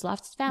limbs,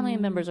 lost family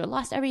members, or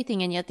lost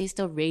everything, and yet they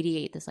still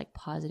radiate this like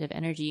positive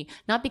energy,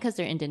 not because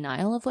they're in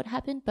denial of what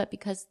happened, but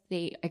because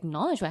they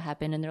acknowledge what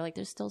happened and they're like,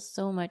 there's still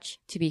so much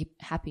to be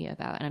happy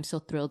about, and I'm so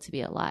thrilled to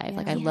be alive.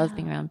 Like I love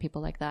being around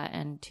people like that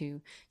and to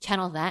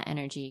channel that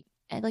energy.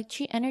 And like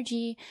treat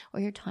energy or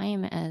your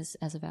time as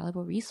a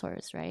valuable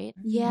resource, right?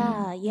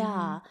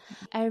 Yeah.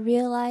 I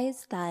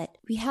realize that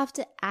we have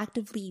to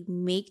actively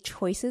make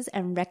choices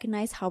and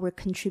recognize how we're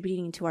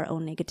contributing to our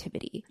own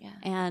negativity. Yeah.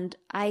 And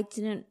I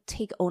didn't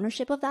take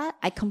ownership of that.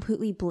 I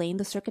completely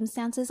blamed the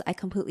circumstances. I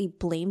completely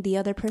blamed the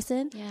other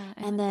person. Yeah,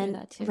 and then,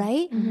 that too.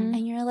 Right?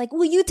 And you're like,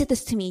 well, you did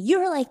this to me.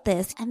 You're like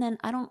this. And then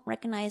I don't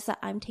recognize that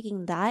I'm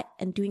taking that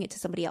and doing it to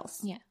somebody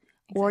else. Yeah.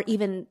 Exactly. Or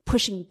even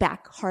pushing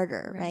back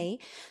harder, right?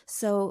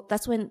 So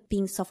that's when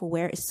being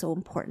self-aware is so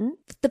important.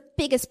 The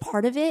biggest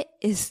part of it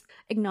is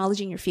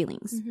acknowledging your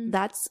feelings.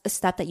 That's a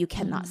step that you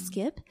cannot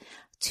skip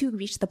to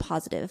reach the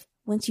positive.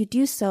 Once you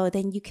do so,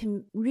 then you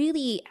can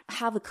really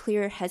have a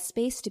clear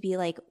headspace to be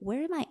like,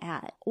 where am I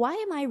at? Why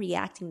am I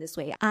reacting this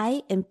way?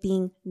 I am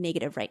being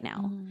negative right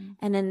now.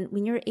 And then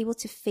when you're able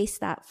to face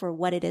that for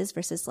what it is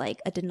versus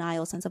like a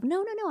denial sense of,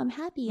 no, I'm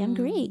happy. I'm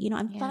great.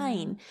 I'm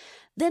fine.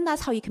 Then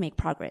that's how you can make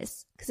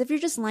progress. Because if you're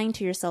just lying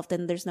to yourself,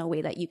 then there's no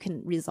way that you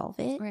can resolve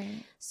it.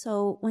 Right.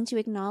 So once you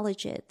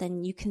acknowledge it,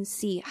 then you can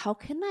see, how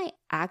can I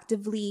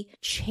actively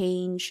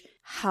change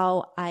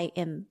how I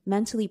am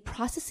mentally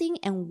processing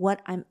and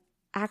what I'm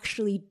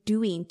actually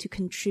doing to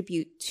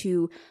contribute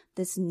to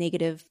this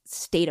negative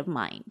state of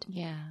mind.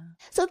 Yeah.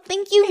 So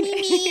thank you,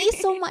 Mimi,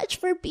 so much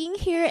for being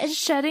here and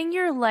shedding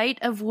your light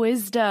of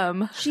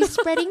wisdom. She's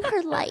spreading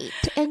her light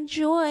and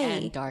joy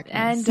and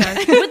darkness.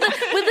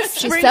 with a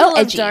sprinkle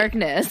of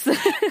darkness.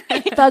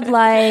 Thug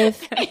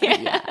life.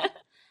 Yeah.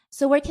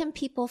 So where can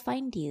people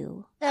find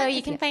you? So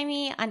you can find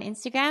me on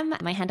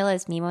Instagram. My handle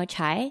is Mimo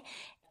Chai.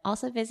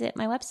 Also visit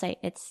my website.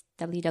 It's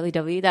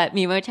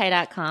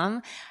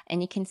www.mimochai.com, and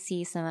you can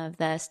see some of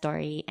the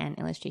story and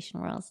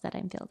illustration worlds that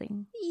I'm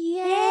building.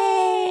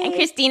 Yay! And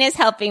Christine is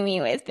helping me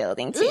with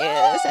building too,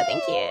 so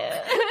thank you.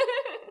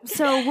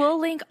 So we'll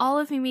link all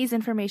of Mimi's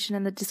information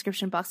in the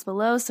description box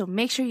below. So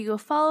make sure you go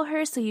follow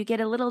her so you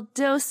get a little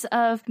dose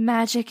of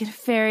magic and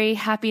fairy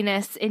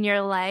happiness in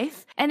your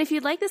life. And if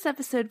you'd like this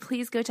episode,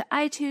 please go to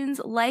iTunes,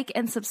 like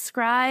and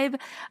subscribe.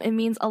 It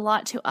means a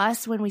lot to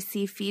us when we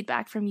see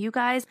feedback from you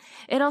guys.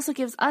 It also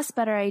gives us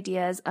better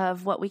ideas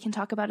of what we can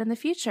talk about in the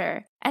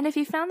future. And if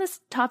you found this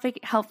topic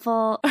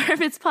helpful or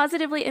if it's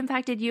positively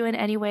impacted you in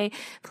any way,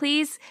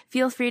 please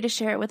feel free to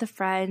share it with a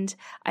friend.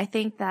 I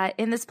think that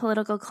in this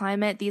political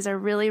climate, these are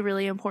really,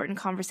 really important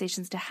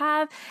conversations to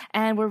have.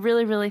 And we're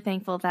really, really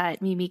thankful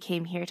that Mimi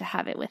came here to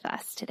have it with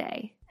us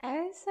today.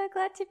 I'm so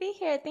glad to be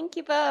here. Thank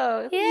you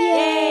both.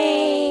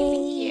 Yay!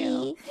 Thank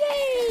you.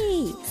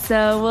 Yay!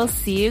 So we'll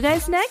see you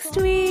guys next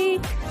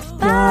week.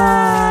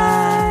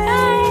 Bye!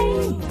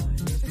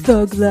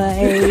 Thug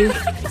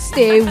life.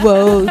 Stay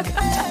woke.